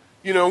field.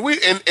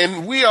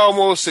 We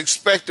almost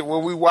expected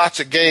when we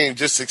watch a game,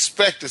 just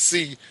expect to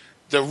see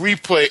the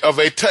replay of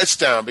a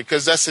touchdown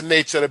because that's the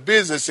nature of the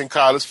business in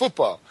college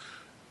football.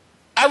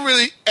 I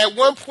really, at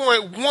one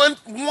point,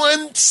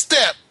 one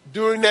step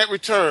during that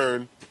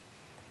return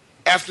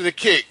after the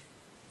kick,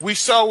 we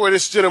saw where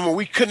this gentleman,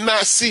 we could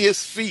not see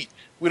his feet.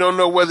 We don't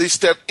know whether he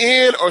stepped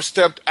in or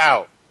stepped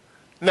out.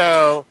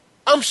 Now,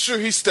 I'm sure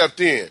he stepped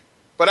in,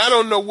 but I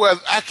don't know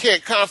whether, I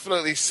can't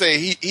confidently say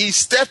he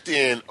stepped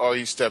in or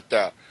he stepped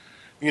out.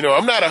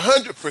 I'm not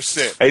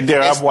 100%. Hey,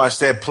 Darryl, I've watched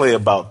that play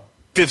about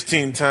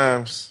 15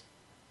 times.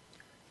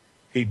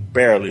 He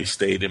barely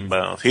stayed in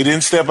bounds. He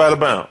didn't step out of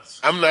bounds.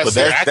 I'm not but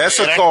saying that's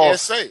a call. I can't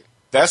say.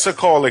 That's a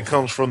call that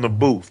comes from the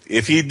booth.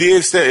 If he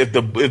did step,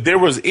 if there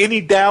was any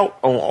doubt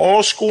on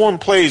all scoring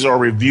plays are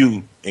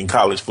reviewed in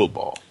college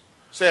football.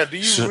 Sam, do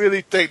you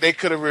really think they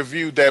could have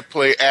reviewed that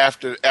play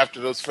after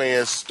those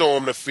fans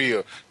stormed the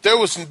field?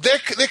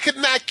 They could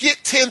not get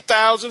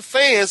 10,000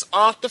 fans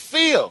off the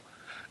field.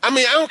 I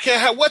mean, I don't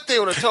care what they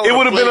would have told. It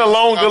would have been a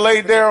long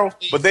delay, Daryl,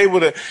 but they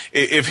would have.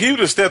 If he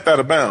would have stepped out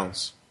of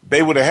bounds,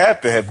 they would have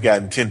had to have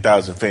gotten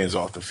 10,000 fans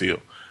off the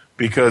field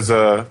because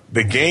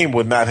the game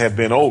would not have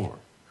been over.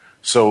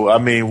 So, I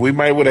mean, we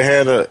might would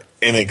have had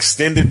an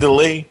extended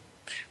delay,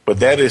 but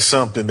that is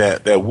something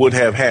that would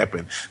have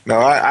happened.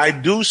 Now, I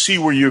do see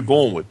where you're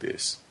going with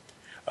this.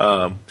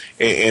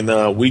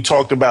 And we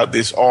talked about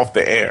this off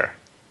the air.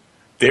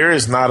 There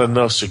is not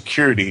enough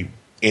security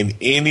in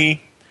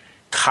any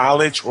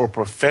college or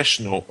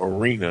professional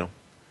arena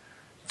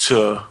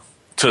to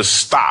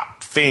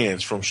stop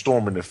fans from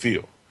storming the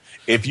field.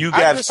 If you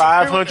got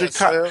 500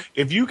 cops,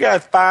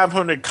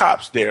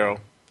 Daryl,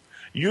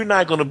 you're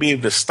not going to be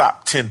able to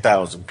stop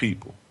 10,000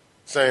 people.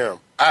 Sam,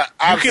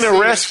 you can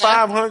arrest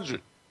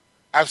 500.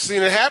 I've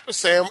seen it happen,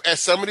 Sam, at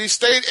some of these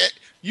states.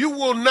 You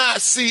will not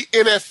see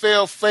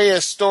NFL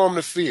fans storm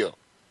the field.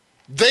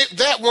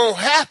 That won't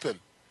happen.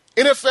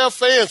 NFL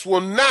fans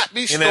will not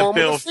be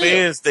storming the field. NFL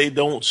fans, they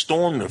don't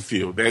storm the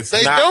field. That's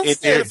not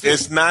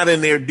in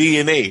their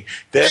DNA.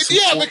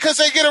 Because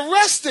they get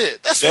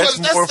arrested. That's why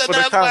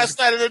it's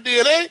not in their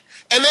DNA.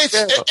 And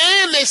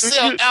they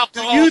sell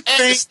alcohol at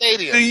the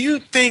stadium. Do you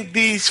think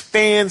these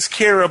fans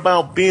care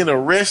about being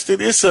arrested?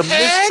 It's a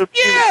misdemeanor.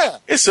 Yeah.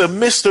 It's a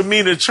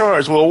misdemeanor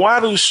charge. Well, why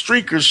do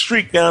streakers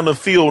streak down the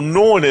field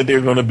knowing that they're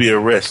going to be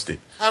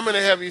arrested? How many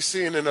have you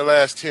seen in the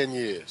last 10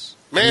 years?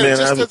 Man, it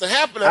just doesn't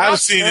happen. I've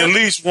seen at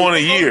least one a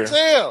year.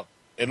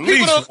 At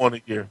least one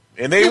a year.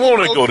 And they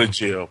want to go to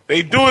jail.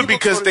 They do it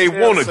because they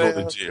want to go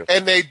to jail.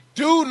 And they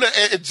do.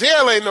 And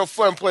jail ain't no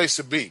fun place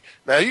to be.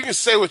 Now, you can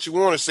say what you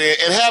want to say,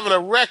 and having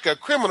a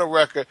criminal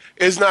record,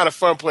 is not a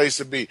fun place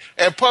to be.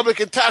 And public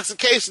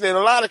intoxication, in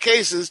a lot of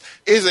cases,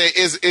 is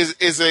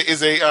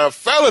a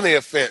felony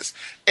offense.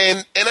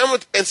 And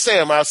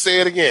Sam, I'll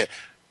say it again.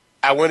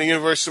 I went to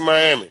University of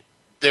Miami.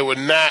 They were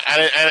not.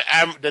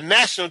 The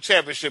national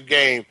championship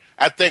game,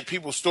 I think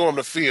people stormed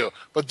the field,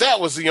 but that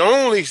was the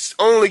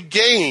only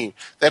game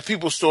that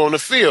people stormed the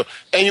field.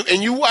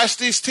 And you watch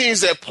these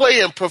teams that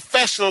play in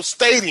professional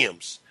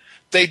stadiums,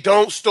 they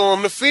don't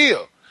storm the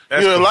field.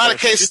 In a lot of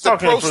cases, the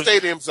pro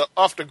stadiums are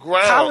off the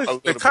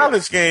ground. The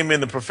college game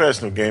and the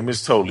professional game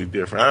is totally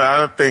different.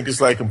 I think it's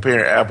like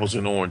comparing apples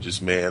and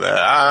oranges, man.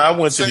 I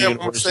went to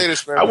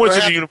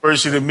the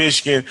University of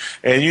Michigan,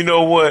 and you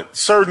know what?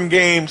 Certain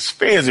games,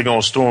 fans are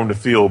going to storm the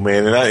field,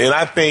 man. And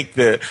I think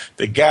that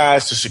the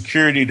guys, the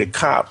security, the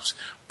cops,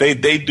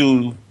 they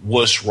do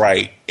what's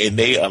right, and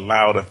they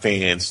allow the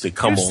fans to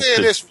come on. You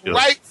saying it's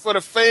right for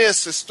the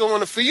fans to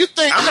storm the field? You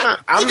think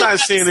I'm not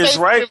saying it's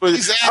right, but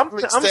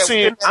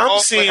I'm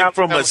saying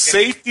from a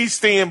safety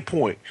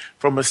standpoint.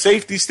 From a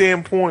safety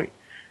standpoint,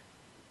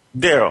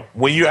 Daryl,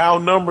 when you're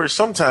outnumbered,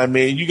 sometimes,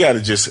 man, you got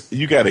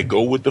to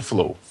go with the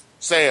flow.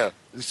 Sam,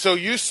 so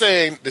you're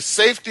saying the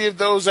safety of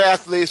those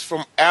athletes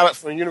from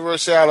the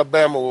University of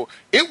Alabama,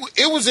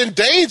 it was in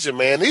danger,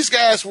 man. These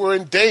guys were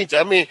in danger.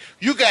 I mean,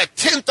 you got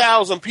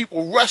 10,000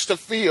 people rush the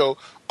field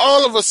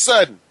all of a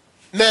sudden.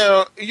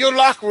 Now, your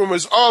locker room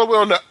is all the way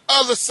on the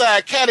other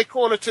side, catty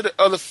corner to the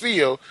other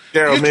field.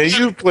 Daryl, man,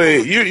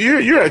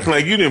 you're acting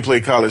like you didn't play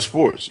college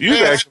sports.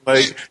 You've acting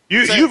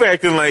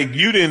like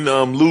you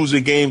didn't lose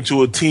a game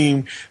to a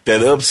team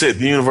that upset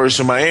the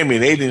University of Miami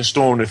and they didn't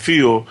storm the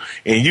field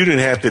and you didn't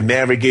have to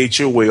navigate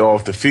your way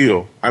off the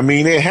field. I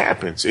mean, it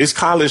happens. It's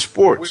college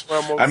sports.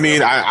 I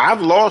mean,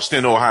 I've lost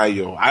in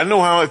Ohio. I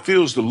know how it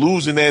feels to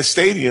lose in that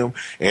stadium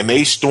and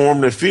they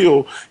storm the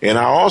field, and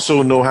I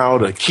also know how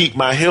to keep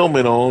my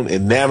helmet on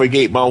and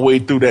navigate my way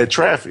through that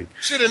traffic.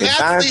 Should an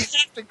athlete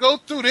have to go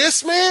through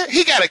this, man?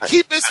 He got to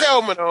keep his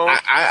helmet on.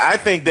 I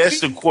think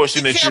that's the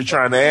question that you're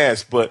trying to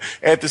ask. But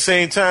at the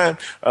same time,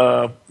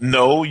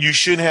 no, you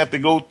shouldn't have to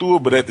go through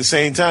it. But at the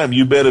same time,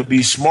 you better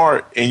be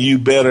smart and you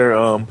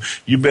better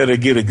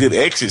get a good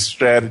exit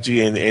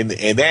strategy.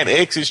 And that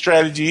exit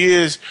strategy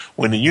is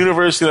when the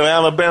University of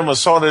Alabama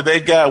saw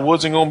that guy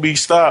wasn't going to be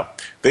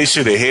stopped, they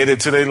should have headed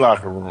to their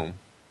locker room.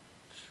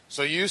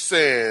 So you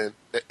saying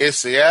that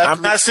it's the athlete?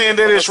 I'm not saying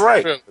that it's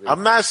right.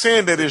 I'm not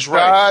saying that it's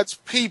right. God's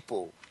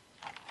people.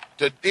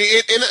 And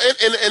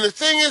the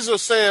thing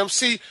is, Sam,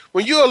 see,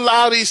 when you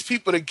allow these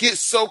people to get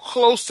so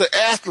close to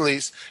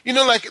athletes, you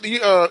know, like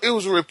it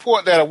was a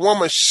report that a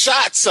woman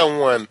shot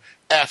someone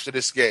after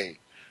this game.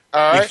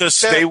 All right? Because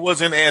they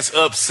wasn't as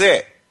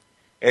upset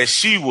as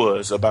she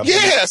was about.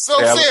 Yeah, so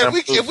I'm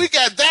saying if we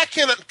got that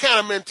kind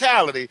of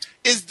mentality,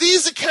 is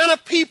these the kind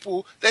of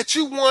people that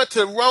you want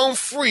to roam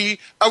free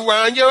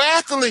around your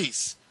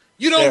athletes?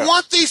 You don't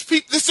want these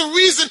people. It's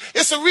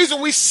a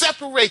reason we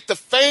separate the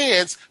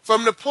fans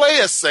from the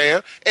players,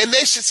 Sam, and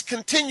they should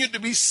continue to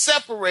be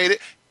separated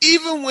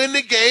even when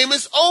the game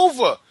is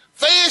over.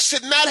 Fans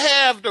should not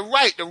have the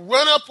right to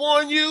run up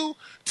on you,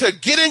 to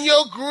get in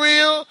your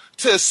grill,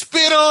 to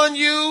spit on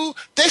you.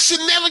 They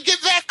should never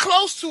get that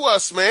close to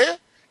us, man.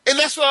 And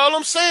that's what all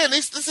I'm saying.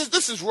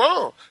 This is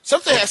wrong.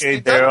 Something has to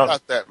be done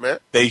about that, man.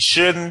 They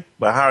shouldn't,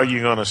 but how are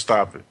you going to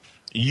stop it?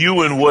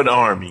 You and what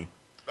army?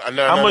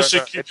 How much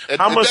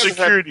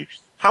security?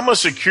 How much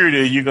security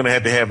are you going to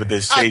have at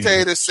this stadium? I tell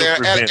you this,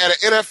 Sam. At an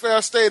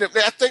NFL stadium,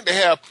 I think they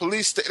have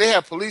police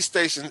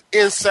stations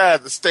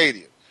inside the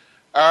stadium.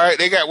 All right,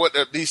 they got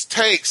these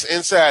tanks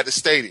inside the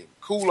stadium.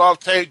 Cool off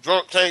tank,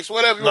 drunk tanks,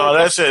 whatever you want.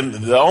 No, that's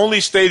the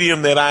only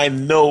stadium that I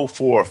know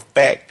for a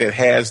fact that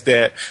has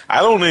that.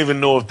 I don't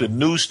even know if the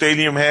new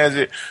stadium has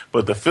it,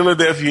 but the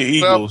Philadelphia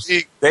Eagles,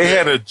 they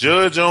had a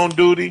judge on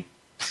duty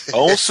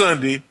on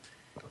Sunday,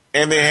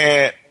 and they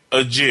had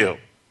a jail.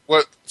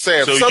 Well,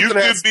 Sam, so you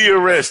could be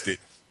arrested.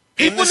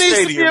 People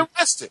need to be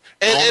arrested,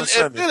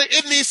 and really,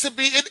 it needs to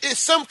be.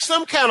 Some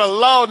kind of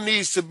law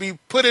needs to be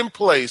put in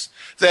place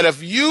that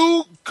if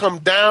you come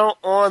down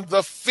on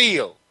the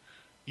field,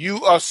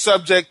 you are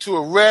subject to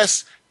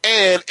arrest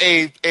and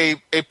a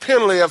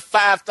penalty of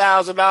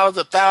 $5,000,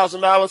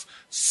 $1,000,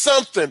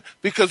 something,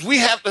 because we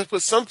have to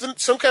put some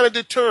kind of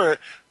deterrent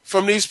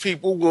from these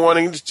people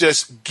wanting to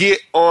just get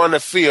on the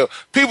field.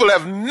 People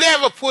have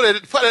never put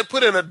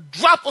in a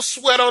drop of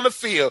sweat on the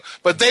field,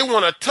 but they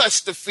want to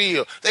touch the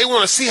field. They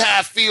want to see how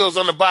it feels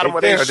on the bottom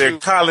of their shoe.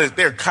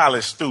 They're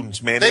college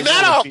students, man. They're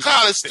not all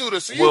college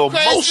students. Well,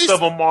 most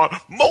of them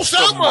are.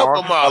 Some of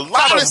them are. A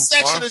lot college of them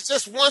section are. is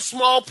just one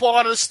small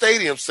part of the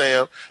stadium,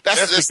 Sam.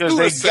 That's because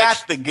they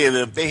got to get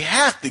them. They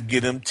have to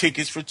get them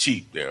tickets for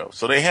cheap, Daryl.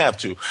 So they have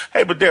to.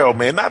 Hey, but Daryl,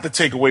 man, not to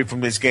take away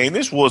from this game.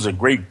 This was a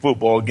great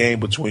football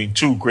game between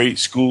two great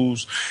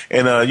schools.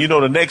 And,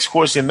 the next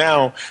question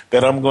now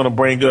that I'm going to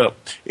bring up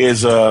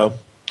is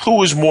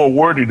who is more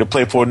worthy to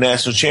play for a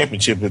national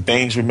championship if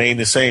things remain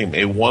the same,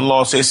 a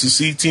one-loss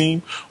SEC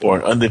team or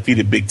an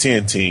undefeated Big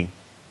Ten team?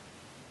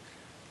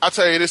 I'll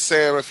tell you this,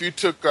 Sam. If you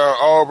took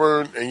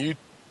Auburn and you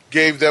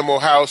gave them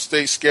Ohio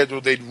State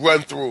schedule, they'd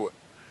run through it.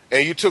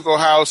 And you took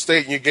Ohio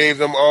State and you gave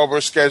them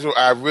Auburn's schedule,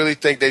 I really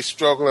think they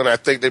struggle, and I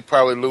think they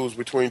probably lose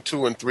between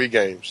 2 and 3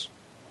 games.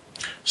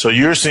 So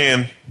you're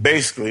saying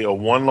basically a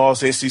one-loss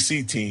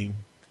SEC team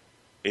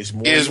is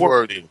more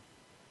worthy.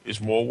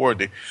 Is more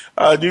worthy.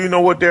 Do you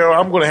know what, Daryl?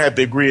 I'm going to have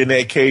to agree in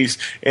that case,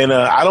 and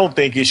I don't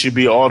think it should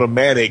be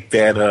automatic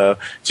that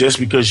just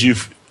because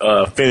you've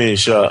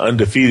finished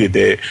undefeated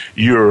that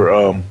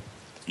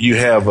you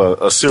have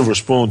a silver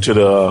spoon to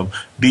the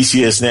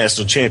BCS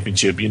National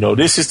Championship.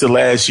 This is the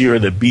last year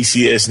of the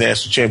BCS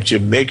National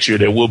Championship. Next year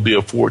there will be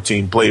a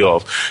 14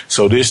 playoff.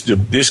 So this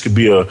could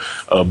be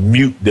a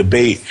mute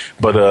debate.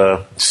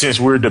 But since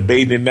we're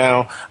debating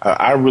now,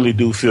 I really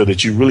do feel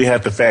that you really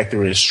have to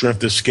factor in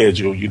strength of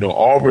schedule.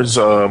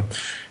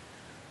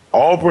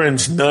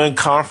 Auburn's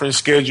non-conference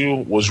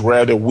schedule was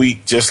rather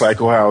weak, just like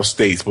Ohio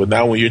State's. But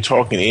now when you're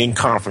talking in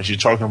conference, you're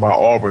talking about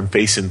Auburn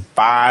facing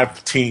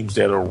 5 teams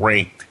that are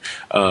ranked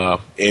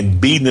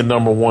and beating the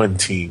number 1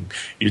 team.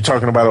 You're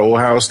talking about an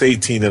Ohio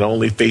State team that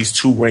only faced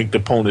 2 ranked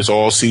opponents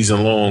all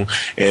season long,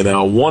 and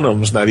one of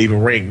them's not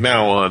even ranked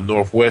now,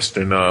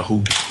 Northwestern,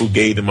 who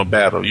gave them a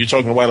battle. You're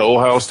talking about an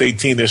Ohio State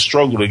team that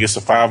struggled against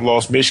a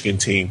 5-loss Michigan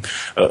team,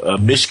 a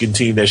Michigan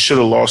team that should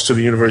have lost to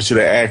the University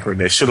of Akron,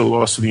 that should have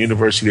lost to the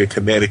University of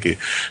Connecticut.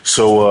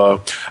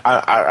 So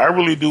I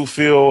really do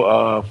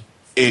feel,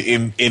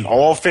 in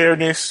all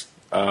fairness,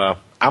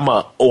 I'm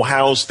a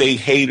Ohio State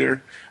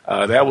hater.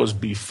 That was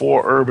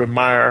before Urban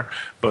Meyer,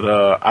 but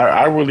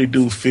I really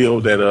do feel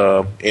that,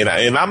 and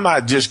I'm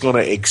not just going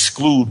to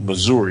exclude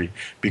Missouri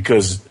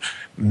because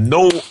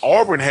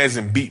Auburn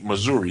hasn't beat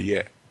Missouri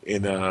yet,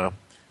 and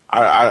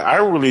I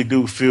really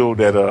do feel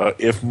that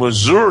if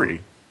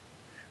Missouri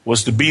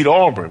was to beat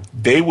Auburn,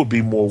 they would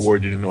be more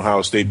worthy than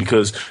Ohio State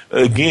because,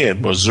 again,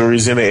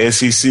 Missouri's in the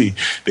SEC.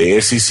 The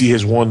SEC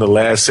has won the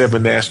last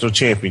 7 national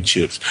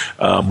championships.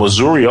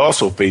 Missouri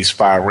also faced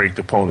 5 ranked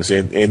opponents.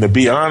 And to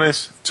be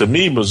honest, to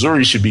me,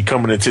 Missouri should be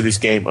coming into this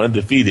game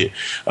undefeated.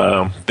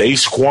 They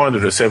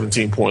squandered a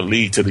 17-point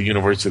lead to the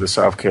University of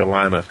South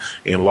Carolina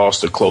and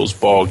lost a close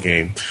ball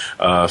game.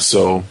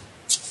 So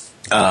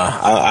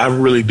I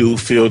really do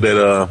feel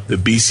that the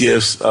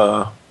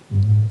BCS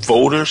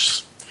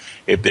voters,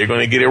 if they're going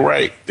to get it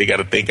right, they got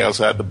to think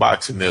outside the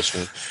box in this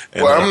one.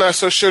 And, I'm not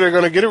so sure they're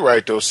going to get it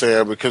right, though,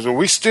 Sam, because when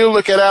we still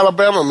look at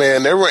Alabama,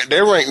 man, they're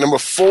ranked number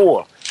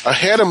 4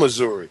 ahead of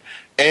Missouri.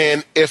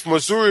 And if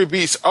Missouri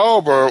beats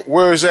Auburn,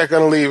 where is that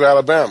going to leave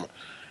Alabama?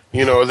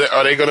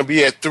 Are they going to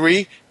be at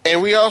 3?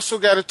 And we also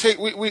got to take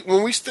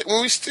when we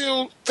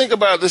still think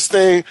about this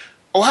thing,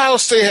 Ohio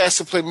State has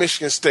to play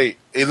Michigan State,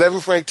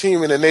 11th ranked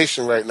team in the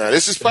nation right now.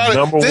 This is probably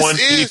number 1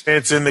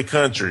 defense in the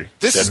country.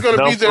 This is going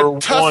to be their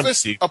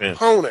toughest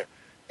opponent.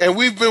 And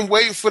we've been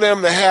waiting for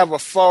them to have a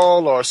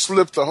fall or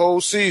slip the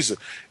whole season.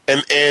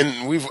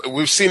 And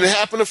we've seen it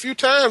happen a few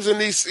times in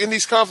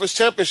these conference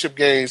championship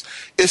games.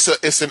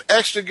 It's an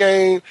extra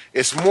game.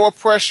 It's more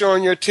pressure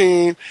on your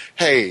team.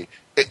 Hey,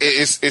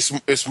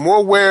 it's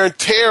more wear and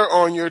tear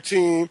on your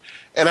team.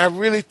 And I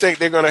really think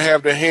they're going to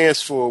have their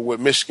hands full with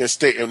Michigan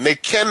State. And they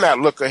cannot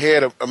look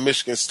ahead of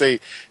Michigan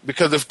State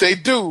because if they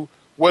do,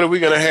 what are we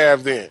going to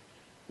have then?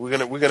 We're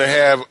gonna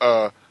have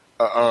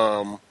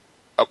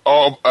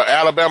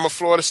Alabama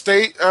Florida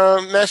State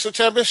national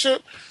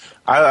championship.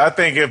 I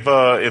think if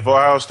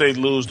Ohio State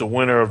lose, the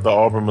winner of the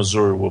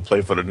Auburn-Missouri will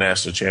play for the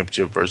national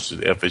championship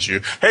versus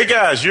FSU. Hey,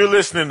 guys, you're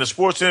listening to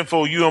Sports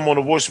Info U.M. on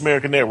the Voice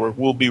America Network.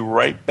 We'll be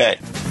right back.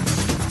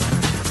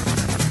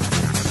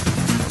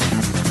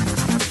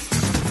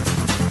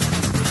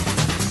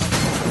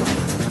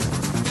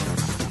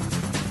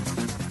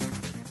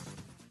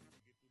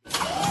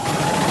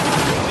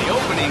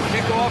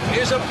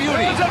 Is a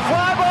beauty. It's a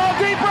fly ball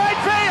deep right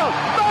field.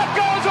 Back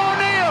goes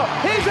O'Neal.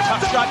 He's at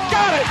the shot.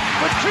 Got it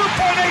with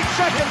 2.8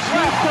 seconds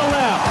left to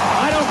left.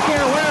 I don't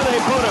care where they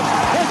put him.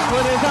 This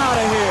one is out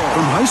of here.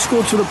 From high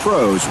school to the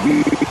pros, we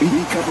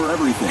cover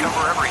everything.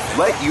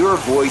 Let your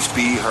voice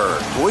be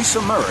heard. Voice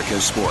America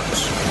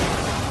Sports.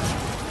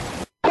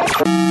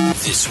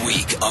 This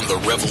week on The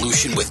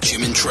Revolution with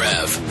Jim and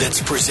Trav, that's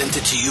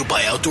presented to you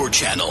by Outdoor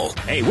Channel.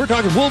 Hey, we're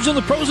talking wolves and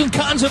the pros and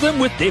cons of them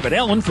with David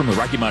Allen from the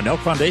Rocky Mountain Elk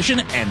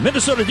Foundation and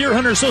Minnesota Deer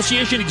Hunter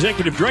Association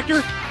Executive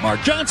Director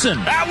Mark Johnson.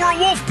 We're a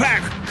wolf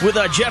pack with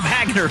Jeff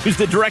Hagner, who's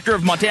the Director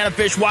of Montana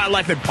Fish,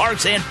 Wildlife, and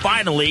Parks, and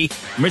finally,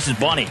 Mrs.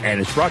 Bonnie. And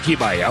it's brought to you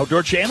by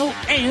Outdoor Channel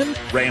and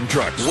Ram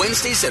Trucks.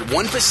 Wednesdays at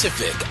 1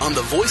 Pacific on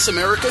the Voice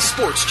America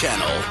Sports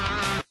Channel.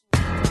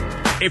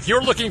 If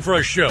you're looking for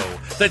a show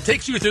that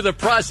takes you through the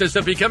process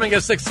of becoming a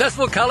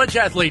successful college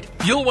athlete,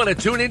 you'll want to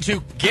tune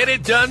into Get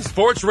It Done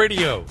Sports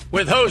Radio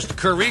with host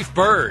Karif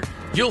Bird.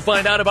 You'll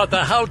find out about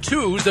the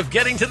how-tos of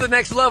getting to the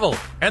next level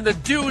and the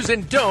do's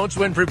and don'ts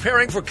when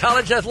preparing for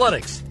college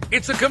athletics.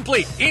 It's a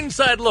complete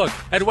inside look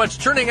at what's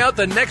turning out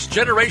the next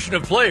generation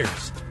of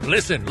players.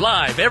 Listen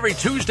live every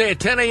Tuesday at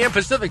 10 a.m.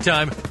 Pacific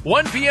Time,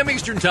 1 p.m.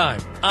 Eastern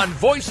Time on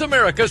Voice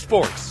America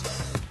Sports.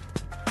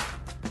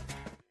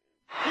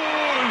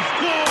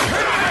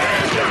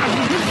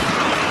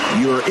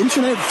 Your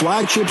internet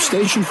flagship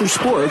station for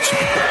sports.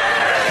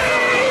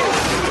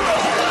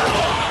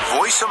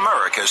 Voice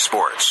America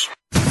Sports.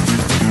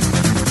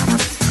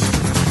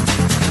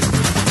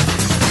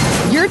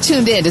 You're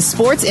tuned in to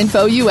Sports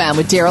Info U.M.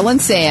 with Daryl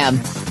and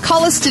Sam.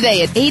 Call us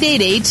today at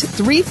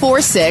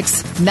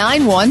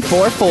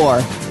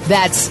 888-346-9144.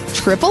 That's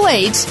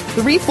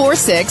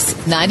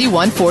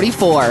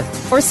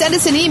 888-346-9144. Or send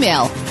us an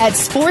email at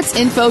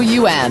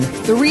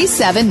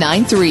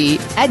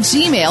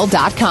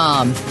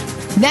sportsinfoum3793@gmail.com.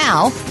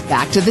 Now,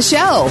 back to the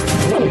show.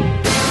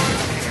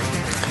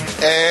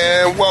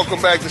 And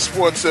welcome back to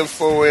Sports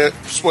Info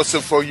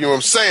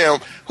UM.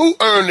 Sam, who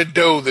earned the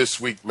dough this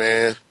week,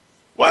 man?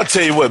 Well, I'll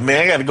tell you what,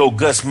 man, I got to go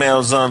Gus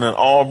Malzahn and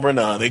Auburn.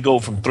 They go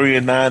from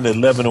 3-9 to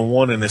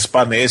 11-1 and they're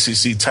spotting the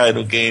SEC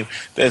title game.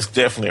 That's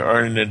definitely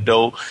earning the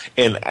dough.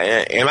 And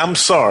I'm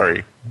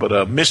sorry, but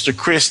Mr.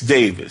 Chris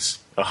Davis,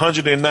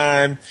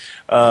 109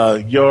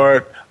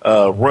 yard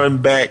run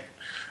back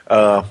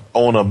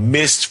on a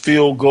missed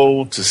field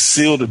goal to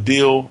seal the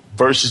deal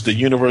versus the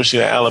University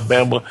of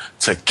Alabama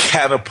to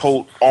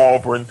catapult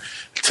Auburn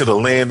to the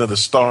land of the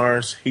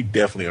stars. He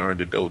definitely earned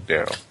the dough,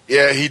 Daryl.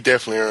 Yeah, he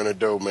definitely earned the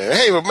dough, man.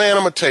 Hey, but man,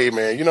 I'm going to tell you,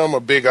 man, you know I'm a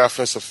big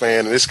offensive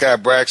fan, and this guy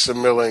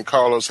Braxton Miller and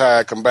Carlos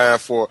Hyde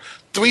combined for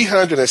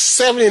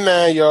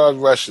 379 yard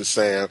rushes,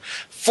 Sam,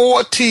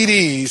 4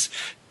 TDs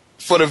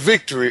for the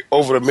victory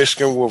over the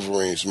Michigan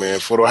Wolverines, man.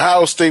 For the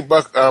Ohio State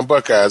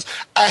Buckeyes,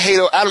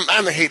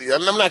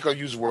 I'm not going to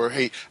use the word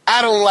hate.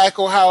 I don't like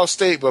Ohio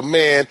State, but,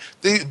 man,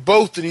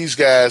 both of these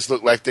guys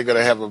look like they're going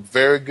to have a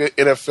very good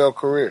NFL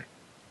career.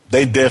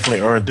 They definitely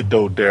earned the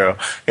dough, Daryl.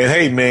 And,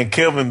 hey, man,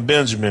 Kelvin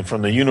Benjamin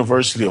from the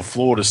University of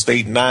Florida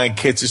State, 9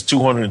 catches,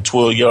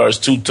 212 yards,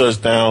 2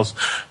 touchdowns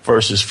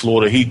versus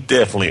Florida. He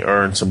definitely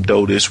earned some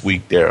dough this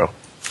week, Daryl.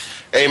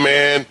 Hey,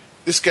 man,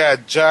 this guy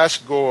Josh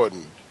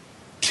Gordon,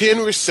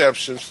 10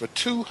 receptions for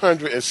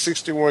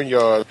 261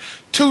 yards,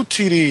 2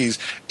 TDs.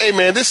 Hey,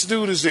 man, this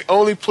dude is the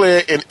only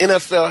player in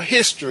NFL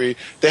history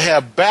to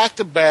have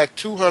back-to-back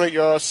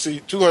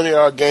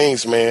 200-yard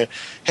games, man.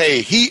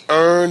 Hey, he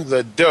earned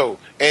the dough,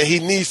 and he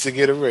needs to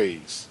get a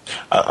raise.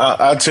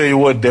 I'll tell you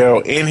what,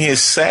 Daryl, in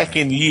his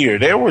second year,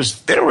 there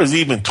was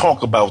even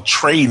talk about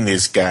trading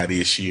this guy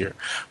this year.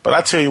 But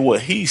I tell you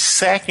what, he's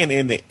second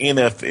in the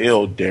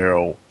NFL,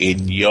 Daryl,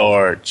 in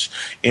yards,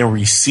 in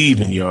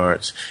receiving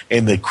yards.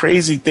 And the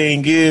crazy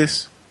thing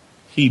is,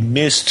 he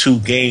missed 2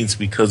 games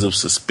because of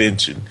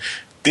suspension.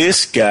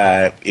 This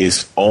guy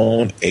is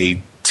on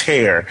a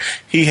tear.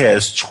 He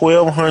has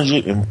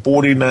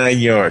 1,249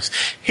 yards.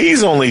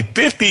 He's only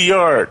 50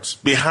 yards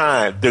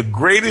behind the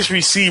greatest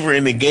receiver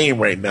in the game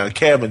right now,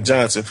 Calvin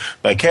Johnson.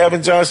 Now,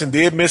 Calvin Johnson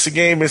did miss a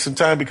game, missed some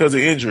time because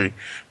of injury,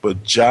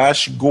 but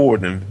Josh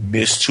Gordon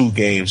missed 2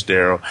 games,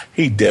 Daryl.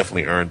 He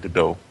definitely earned the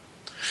dough.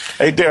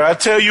 Hey, Daryl, I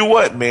tell you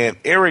what, man,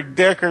 Eric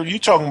Decker, you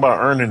talking about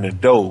earning the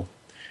dough.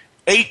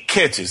 8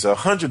 catches,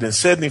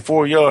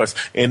 174 yards,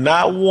 and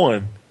not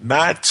 1,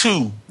 not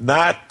 2,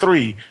 not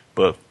 3,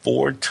 but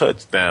 4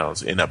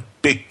 touchdowns in a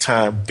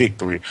big-time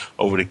victory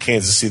over the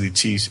Kansas City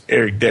Chiefs.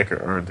 Eric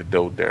Decker earned the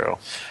dough, Daryl.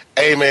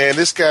 Hey, man,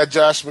 this guy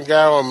Josh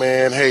McGowan,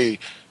 man, hey,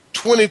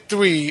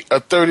 23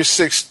 of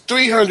 36,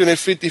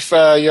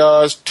 355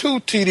 yards, 2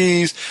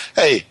 TDs.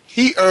 Hey,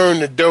 he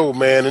earned the dough,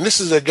 man. And this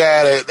is a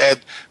guy that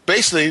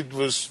basically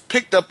was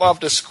picked up off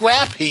the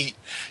scrap heap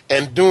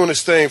and doing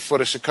his thing for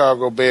the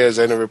Chicago Bears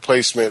and a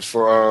replacement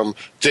for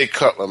Jay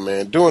Cutler,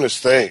 man, doing his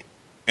thing.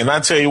 And I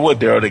tell you what,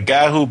 Daryl, the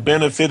guy who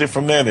benefited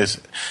from that is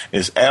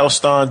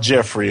Alshon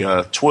Jeffrey.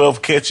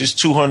 12 catches,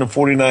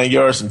 249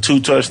 yards, and 2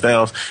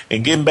 touchdowns.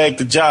 And getting back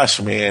to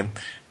Josh, man,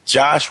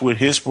 Josh, with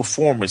his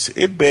performance,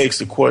 it begs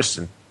the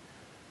question,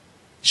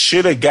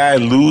 should a guy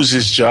lose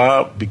his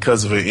job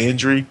because of an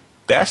injury?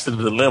 That's the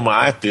dilemma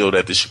I feel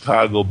that the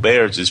Chicago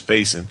Bears is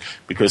facing,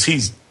 because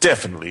he's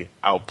definitely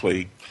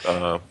outplayed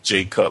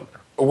Jay Cutler.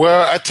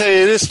 Well, I tell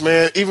you this,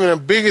 man, even a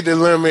bigger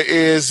dilemma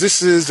is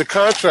this is the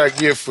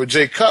contract year for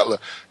Jay Cutler.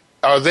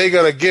 Are they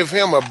going to give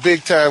him a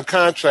big-time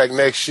contract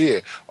next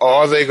year? Or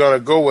are they going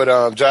to go with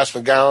Josh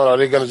McGowan? Are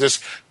they going to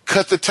just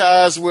cut the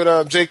ties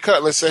with Jay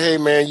Cutler and say, hey,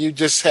 man, you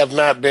just have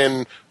not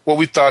been what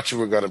we thought you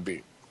were going to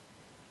be?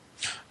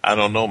 I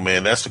don't know,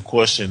 man. That's the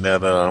question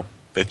that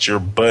your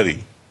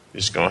buddy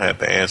is going to have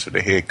to answer,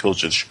 the head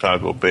coach of the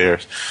Chicago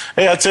Bears.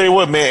 Hey, I tell you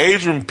what, man,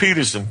 Adrian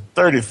Peterson,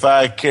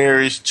 35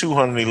 carries,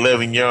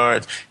 211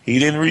 yards. He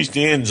didn't reach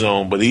the end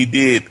zone, but he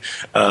did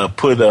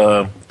put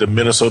the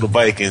Minnesota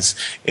Vikings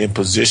in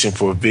position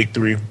for a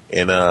victory,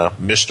 and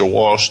Mr.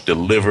 Walsh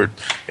delivered,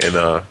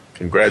 and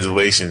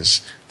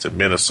congratulations to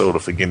Minnesota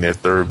for getting their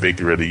third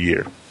victory of the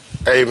year.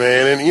 Hey,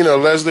 man, and, you know,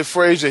 Leslie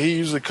Frazier, he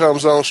usually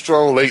comes on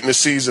strong late in the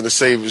season to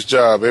save his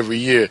job every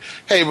year.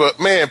 Hey, but,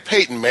 man,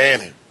 Peyton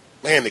Manning,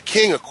 man, the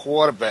king of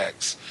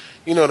quarterbacks.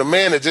 You know, the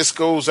man that just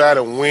goes out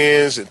and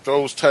wins and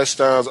throws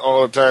touchdowns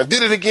all the time.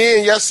 Did it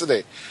again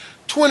yesterday.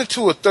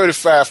 22 of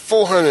 35,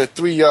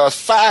 403 yards,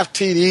 5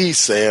 TDs,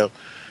 Sam.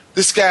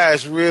 This guy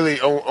is really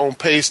on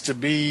pace to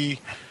be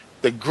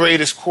the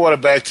greatest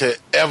quarterback to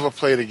ever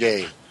play the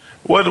game.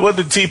 What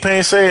did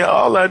T-Pain say?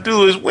 All I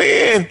do is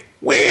win.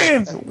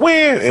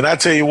 And I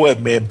tell you what,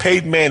 man,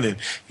 Peyton Manning,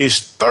 his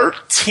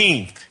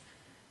 13th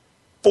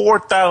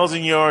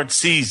 4,000-yard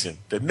season.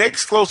 The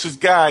next closest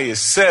guy is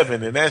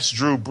 7, and that's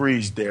Drew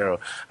Brees, Daryl.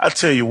 I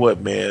tell you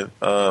what, man,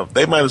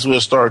 they might as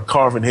well start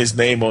carving his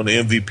name on the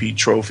MVP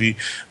trophy.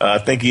 I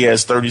think he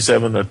has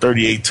 37 or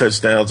 38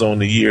 touchdowns on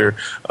the year.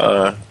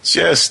 Man,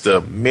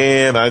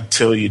 I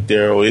tell you,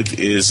 Daryl, it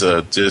is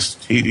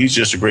he's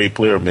just a great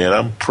player, man.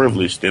 I'm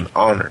privileged and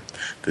honored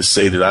to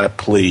say that I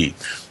played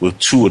with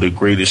two of the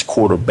greatest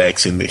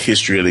quarterbacks in the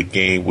history of the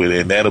game with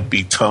it, and that'll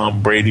be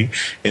Tom Brady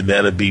and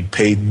that'll be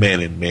Peyton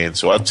Manning, man.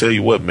 So I'll tell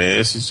you what, man,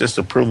 it's just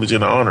a privilege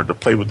and an honor to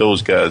play with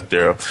those guys,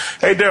 Daryl.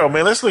 Hey, Daryl,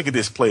 man, let's look at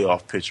this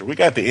playoff picture. We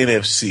got the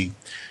NFC.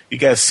 You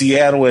got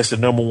Seattle as the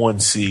number 1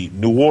 seed,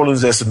 New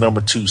Orleans as the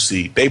number 2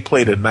 seed. They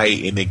play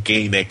tonight in a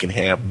game that can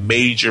have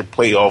major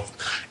playoff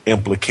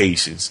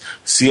implications.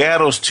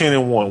 Seattle's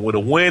 10-1. With a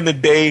win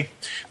today,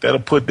 that'll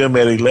put them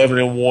at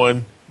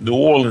 11-1. New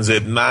Orleans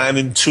at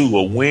 9-2.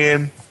 A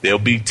win, they'll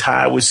be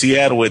tied with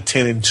Seattle at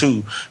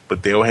 10-2,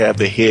 but they'll have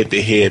the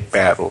head-to-head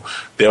battle.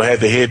 They'll have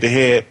the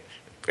head-to-head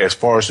as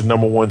far as the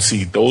number 1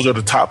 seed. Those are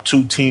the top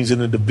 2 teams in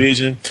the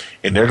division,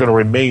 and they're going to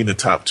remain the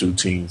top 2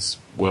 teams,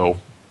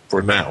 well,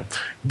 for now.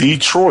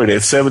 Detroit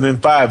at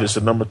 7-5 is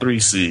the number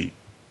 3 seed.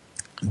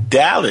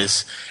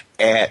 Dallas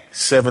at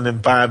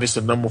 7-5 is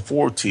the number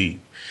 4 seed.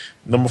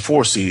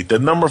 The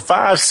number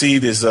 5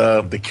 seed is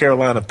the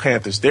Carolina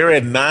Panthers. They're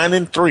at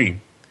 9-3.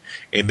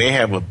 And they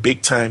have a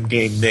big-time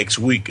game next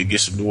week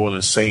against the New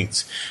Orleans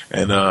Saints.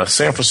 And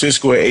San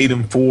Francisco at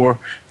 8-4.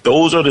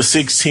 Those are the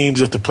 6 teams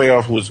that the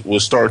playoffs will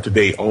start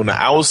today. On the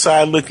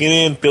outside looking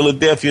in,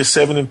 Philadelphia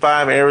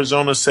 7-5,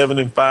 Arizona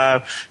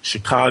 7-5,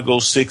 Chicago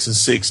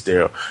 6-6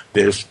 there.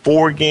 There's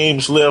 4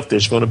 games left.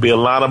 There's going to be a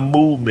lot of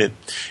movement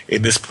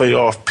in this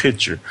playoff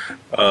picture.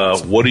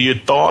 What are your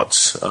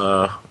thoughts?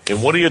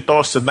 And what are your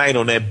thoughts tonight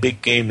on that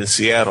big game in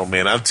Seattle,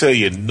 man? I'll tell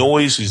you,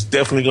 noise is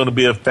definitely going to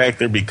be a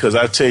factor, because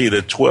I tell you,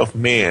 the 12th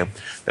man,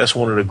 that's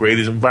one of the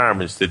greatest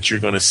environments that you're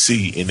going to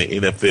see in the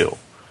NFL.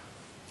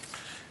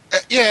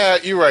 Yeah,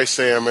 you're right,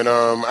 Sam. And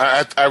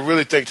I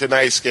really think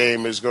tonight's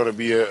game is going to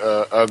be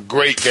a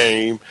great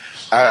game.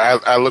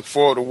 I look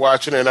forward to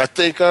watching it. And I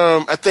think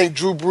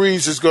Drew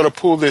Brees is going to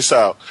pull this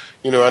out.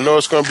 You know, I know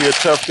it's going to be a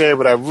tough game,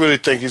 but I really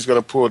think he's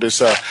going to pull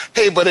this out.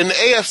 Hey, but in the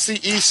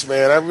AFC East,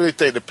 man, I really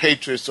think the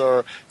Patriots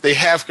they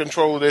have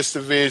control of this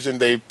division.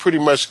 They pretty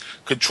much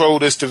control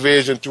this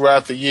division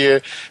throughout the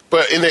year.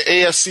 But in the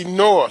AFC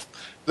North,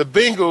 the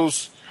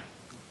Bengals,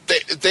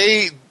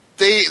 they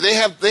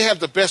have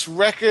the best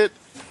record,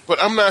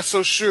 but I'm not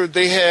so sure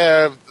they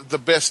have the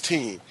best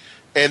team.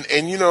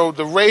 And you know,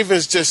 the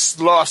Ravens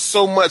just lost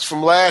so much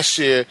from last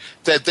year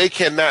that they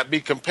cannot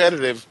be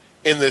competitive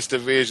in this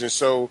division.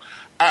 So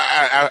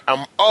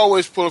I'm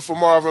always pulling for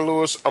Marvin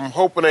Lewis. I'm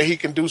hoping that he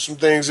can do some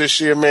things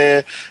this year,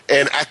 man.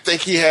 And I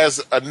think he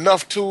has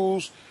enough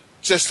tools.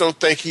 Just don't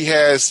think he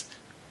has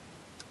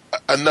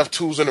enough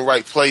tools in the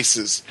right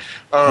places.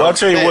 Well, I'll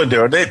tell you what,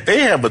 Daryl,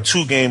 they have a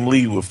 2-game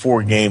lead with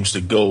 4 games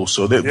to go,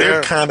 so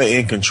they're kind of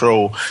in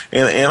control.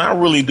 And I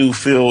really do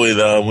feel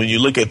it when you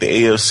look at the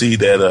AFC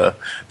that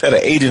an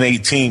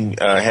 8-8 team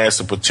has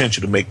the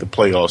potential to make the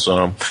playoffs.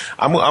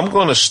 I'm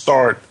going to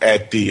start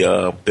at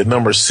the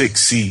number 6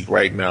 seed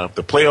right now. If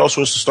the playoffs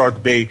was to start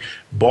today,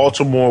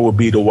 Baltimore would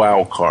be the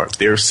wild card.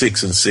 They're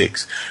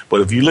 6-6.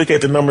 But if you look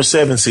at the number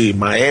 7 seed,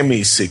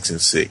 Miami's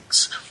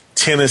 6-6.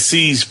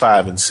 Tennessee's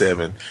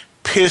 5-7.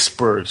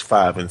 Pittsburgh's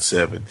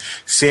 5-7.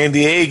 San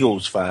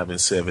Diego's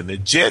 5-7. The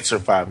Jets are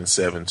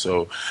 5-7.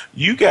 So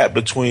you got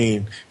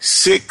between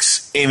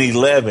 6 and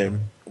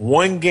 11.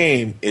 One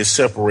game is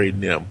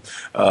separating them.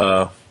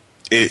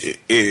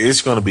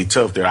 It's going to be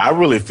tough there. I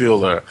really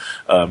feel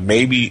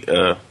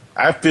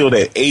I feel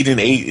that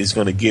 8-8 is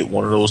going to get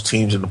one of those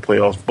teams in the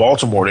playoffs.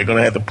 Baltimore, they're going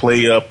to have to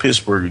play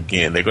Pittsburgh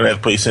again. They're going to have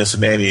to play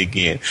Cincinnati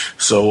again.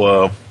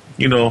 So,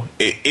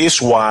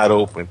 it's wide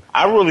open.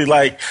 I really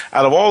like,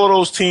 out of all of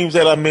those teams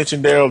that I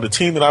mentioned, Daryl, the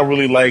team that I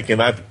really like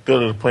and I feel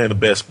they're playing the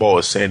best ball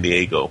is San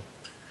Diego.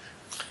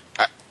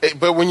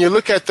 But when you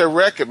look at their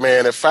record,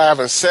 man, at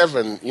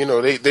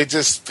 5-7, they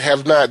just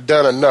have not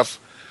done enough.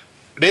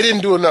 They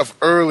didn't do enough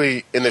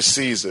early in the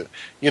season.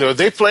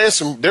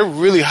 They're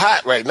really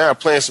hot right now,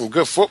 playing some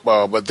good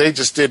football, but they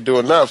just didn't do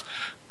enough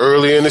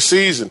early in the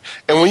season.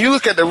 And when you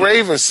look at the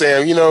Ravens,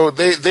 Sam,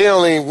 they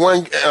only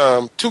won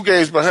 2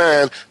 games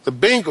behind the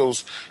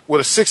Bengals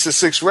with a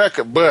 6-6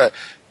 record, but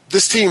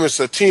this team is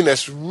a team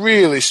that's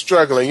really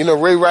struggling.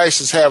 Ray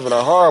Rice is having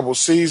a horrible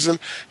season.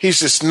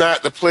 He's just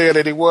not the player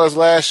that he was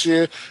last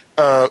year.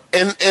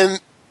 And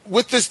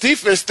with this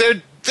defense,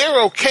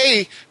 they're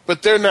okay,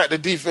 but they're not the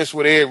defense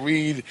with Ed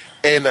Reed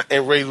and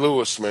Ray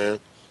Lewis, man.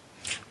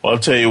 Well, I'll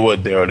tell you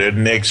what, their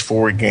next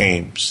 4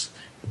 games,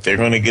 if they're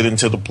going to get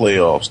into the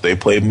playoffs, they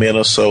play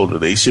Minnesota.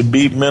 They should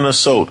beat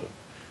Minnesota.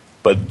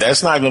 But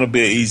that's not going to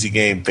be an easy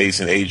game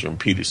facing Adrian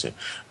Peterson.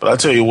 But I'll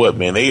tell you what,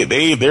 man,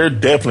 they're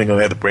definitely going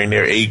to have to bring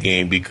their A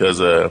game because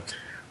the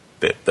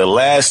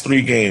last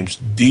 3 games,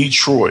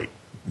 Detroit,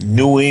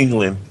 New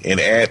England, and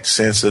at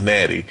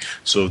Cincinnati.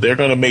 So if they're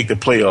going to make the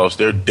playoffs,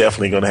 they're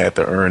definitely going to have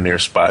to earn their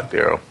spot,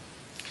 Daryl.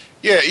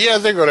 Yeah,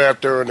 they're going to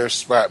have to earn their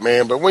spot,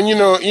 man. But when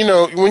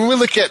when we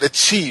look at the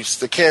Chiefs,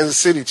 the Kansas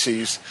City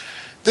Chiefs,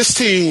 this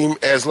team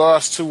has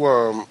lost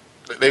to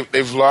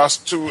they've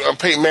lost to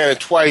Peyton Manning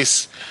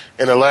twice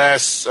in the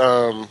last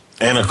and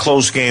a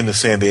close game to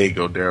San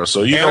Diego, Daryl.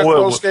 So you know what?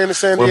 Close game to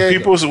San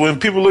Diego. When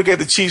people look at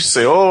the Chiefs and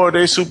say, "Oh,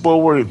 they're Super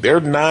Bowl worthy,"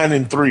 they're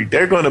 9-3.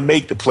 They're going to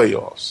make the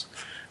playoffs.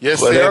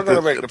 Yes, they are going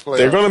to make the playoffs.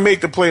 They're going to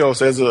make the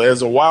playoffs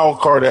as a wild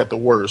card at the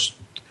worst.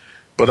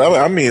 But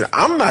I mean,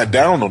 I'm not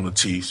down on the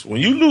Chiefs.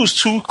 When you lose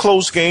 2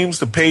 close games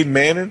to Peyton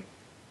Manning,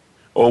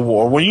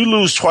 or when you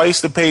lose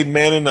twice to Peyton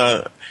Manning,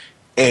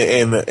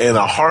 and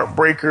a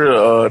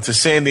heartbreaker to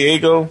San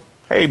Diego,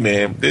 hey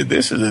man,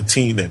 this is a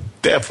team that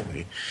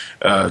definitely,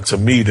 to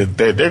me, that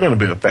they're going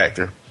to be a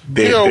factor.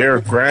 They're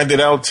a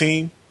grinded out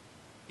team.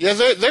 Yeah,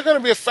 they're going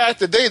to be a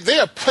factor.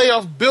 They're a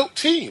playoff built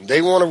team.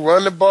 They want to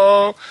run the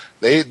ball.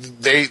 They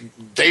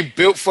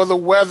built for the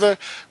weather.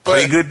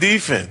 Play good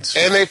defense.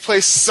 And they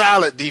play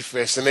solid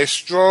defense, and they're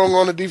strong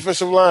on the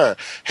defensive line.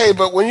 Hey,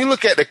 but when you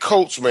look at the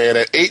Colts, man,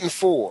 at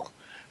 8-4,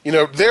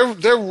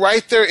 they're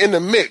right there in the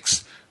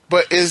mix.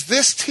 But is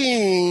this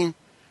team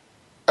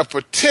a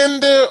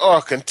pretender or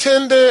a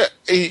contender?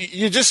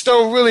 You just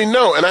don't really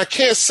know. And I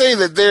can't say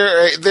that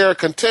they're a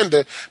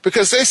contender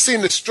because they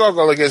seem to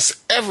struggle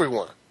against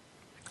everyone.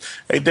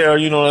 Hey,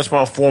 Daryl, that's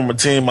my former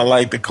team. I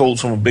like the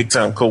Colts. I'm a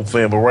big-time Colts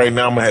fan. But right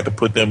now I'm going to have to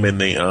put them in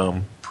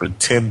the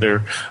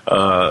pretender.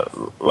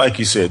 Like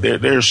you said,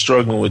 they're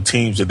struggling with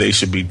teams that they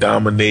should be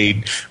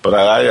dominating. But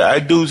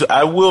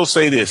I will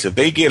say this. If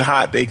they get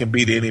hot, they can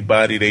beat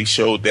anybody. They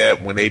showed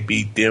that when they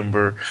beat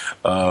Denver.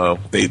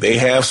 They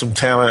have some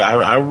talent.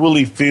 I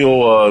really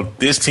feel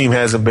this team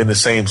hasn't been the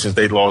same since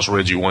they lost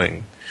Reggie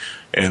Wayne.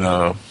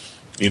 And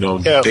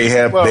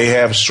they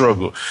have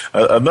struggled.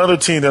 Another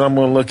team that I'm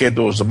going to look at,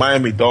 though, is the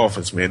Miami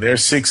Dolphins, man. They're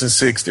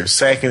 6-6. They're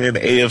second in the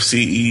AFC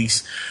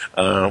East.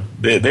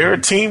 They're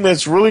a team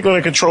that's really going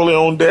to control their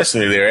own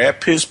destiny. They're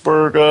at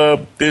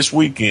Pittsburgh this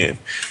weekend.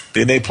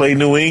 Then they play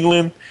New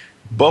England,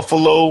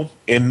 Buffalo,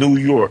 and New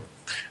York.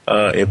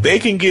 If they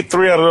can get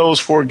 3 out of those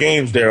 4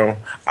 games, Daryl,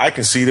 I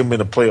can see them in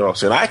the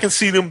playoffs. And I can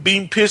see them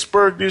beating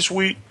Pittsburgh this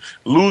week,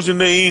 losing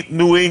to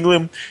New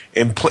England,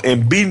 and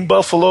beating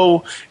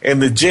Buffalo and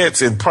the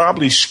Jets, and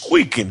probably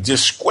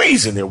just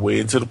squeezing their way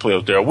into the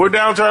playoffs, Daryl. We're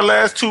down to our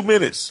last 2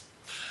 minutes.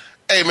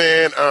 Hey,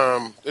 man,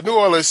 the New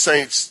Orleans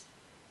Saints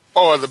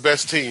are the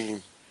best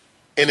team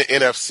in the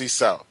NFC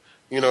South.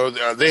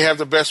 They have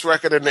the best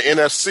record in the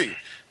NFC.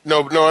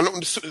 No,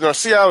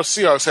 Seattle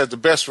Seahawks has the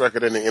best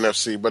record in the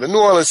NFC, but the New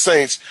Orleans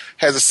Saints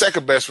has the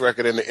second best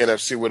record in the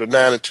NFC with a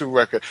 9-2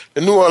 record.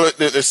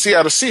 The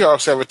Seattle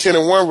Seahawks have a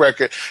 10-1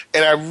 record,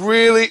 and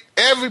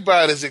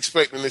everybody's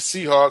expecting the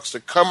Seahawks to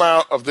come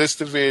out of this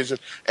division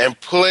and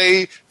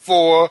play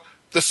for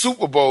the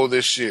Super Bowl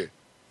this year.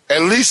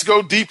 at least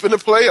go deep in the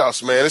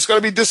playoffs, man. It's going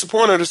to be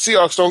disappointing if the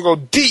Seahawks don't go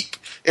deep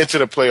into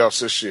the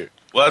playoffs this year.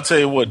 Well, I'll tell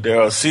you what,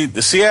 Daryl. See,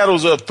 the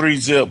Seattle's up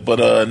 3-0,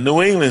 but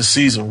New England's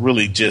season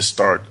really just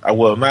started.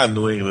 Well, not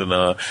New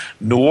England.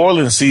 New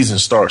Orleans season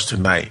starts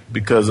tonight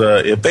because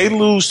if they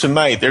lose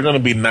tonight, they're going to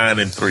be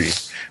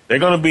 9-3. They're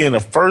going to be in the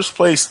first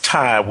place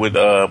tie with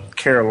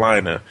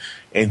Carolina,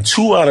 and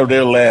 2 out of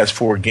their last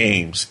 4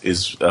 games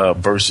is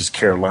versus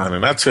Carolina.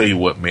 And I tell you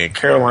what, man,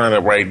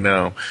 Carolina right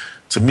now,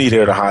 to me,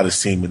 they're the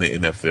hottest team in the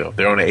NFL.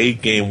 They're on an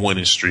 8-game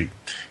winning streak.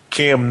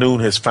 Cam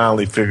Newton has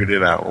finally figured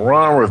it out.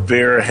 Ron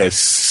Rivera has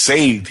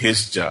saved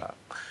his job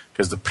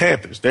because the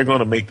Panthers, they're going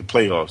to make the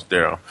playoffs,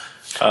 Daryl.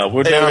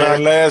 We're down our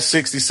last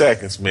 60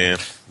 seconds, man.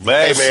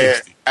 Last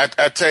 60. I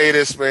tell you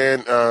this,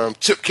 man.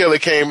 Chip Kelly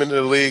came into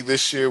the league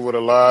this year with a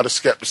lot of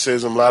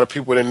skepticism. A lot of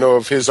people didn't know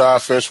if his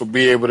offense would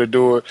be able to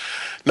do it.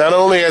 Not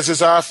only has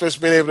his offense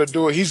been able to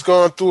do it, he's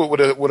gone through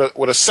it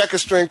with a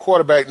second-string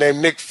quarterback named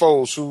Nick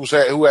Foles,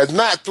 who has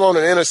not thrown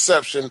an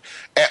interception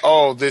at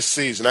all this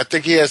season. I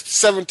think he has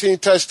 17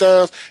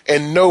 touchdowns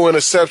and no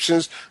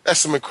interceptions. That's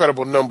some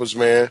incredible numbers,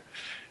 man.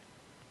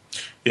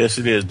 Yes,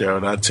 it is, Daryl.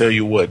 And I tell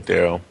you what,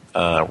 Daryl.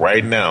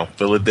 Right now,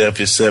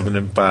 Philadelphia's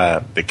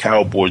 7-5. The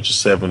Cowboys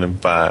are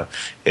 7-5.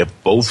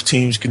 If both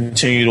teams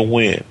continue to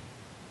win,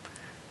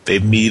 they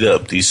meet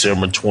up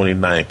December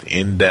 29th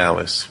in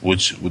Dallas,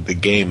 which with the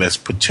game that's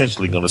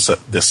potentially going to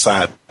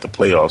decide the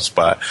playoff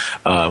spot.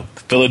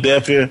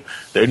 Philadelphia,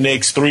 their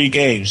next 3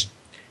 games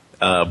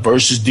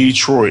versus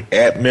Detroit,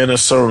 at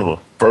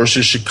Minnesota,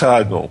 versus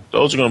Chicago.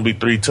 Those are going to be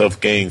 3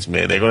 tough games,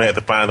 man. They're going to have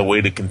to find a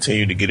way to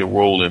continue to get it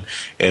rolling.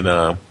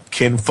 And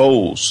Ken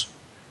Foles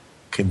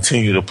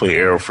continue to play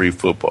error-free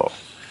football.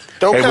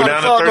 Don't count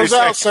the Cardinals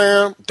out,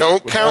 Sam.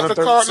 Don't count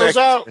the Cardinals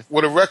out.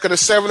 With a record of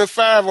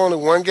 7-5, only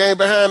 1 game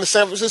behind the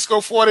San Francisco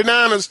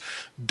 49ers.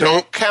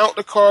 Don't count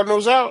the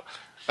Cardinals out.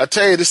 I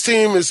tell you, this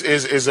team is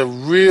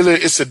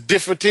a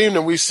different team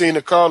than we've seen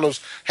the Cardinals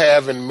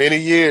have in many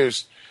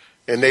years.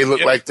 And they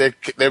look like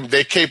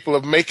they're capable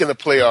of making the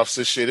playoffs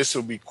this year. This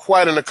will be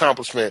quite an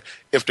accomplishment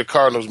if the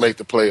Cardinals make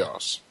the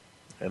playoffs.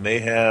 And they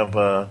have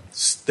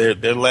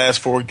their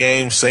last 4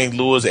 games: St.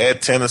 Louis,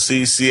 at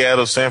Tennessee,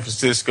 Seattle, San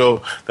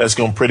Francisco. That's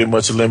going to pretty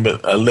much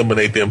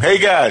eliminate them. Hey,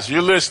 guys,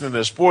 you're listening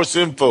to Sports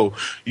Info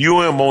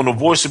U.M. on the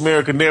Voice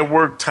America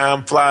Network.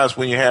 Time flies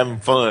when you're having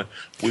fun.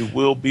 We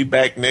will be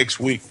back next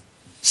week.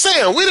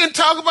 Sam, we didn't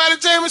talk about the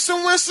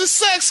Jameson Winston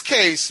sex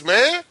case,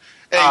 man.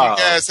 Hey, you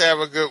guys have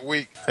a good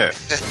week.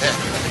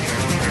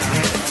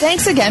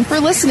 Thanks again for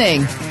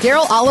listening.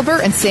 Daryl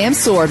Oliver and Sam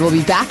Sword will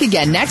be back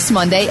again next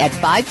Monday at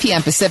 5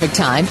 p.m. Pacific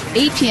Time,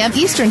 8 p.m.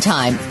 Eastern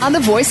Time on the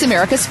Voice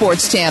America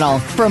Sports Channel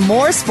for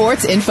more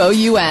Sports Info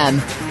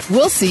UM.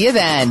 We'll see you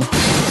then.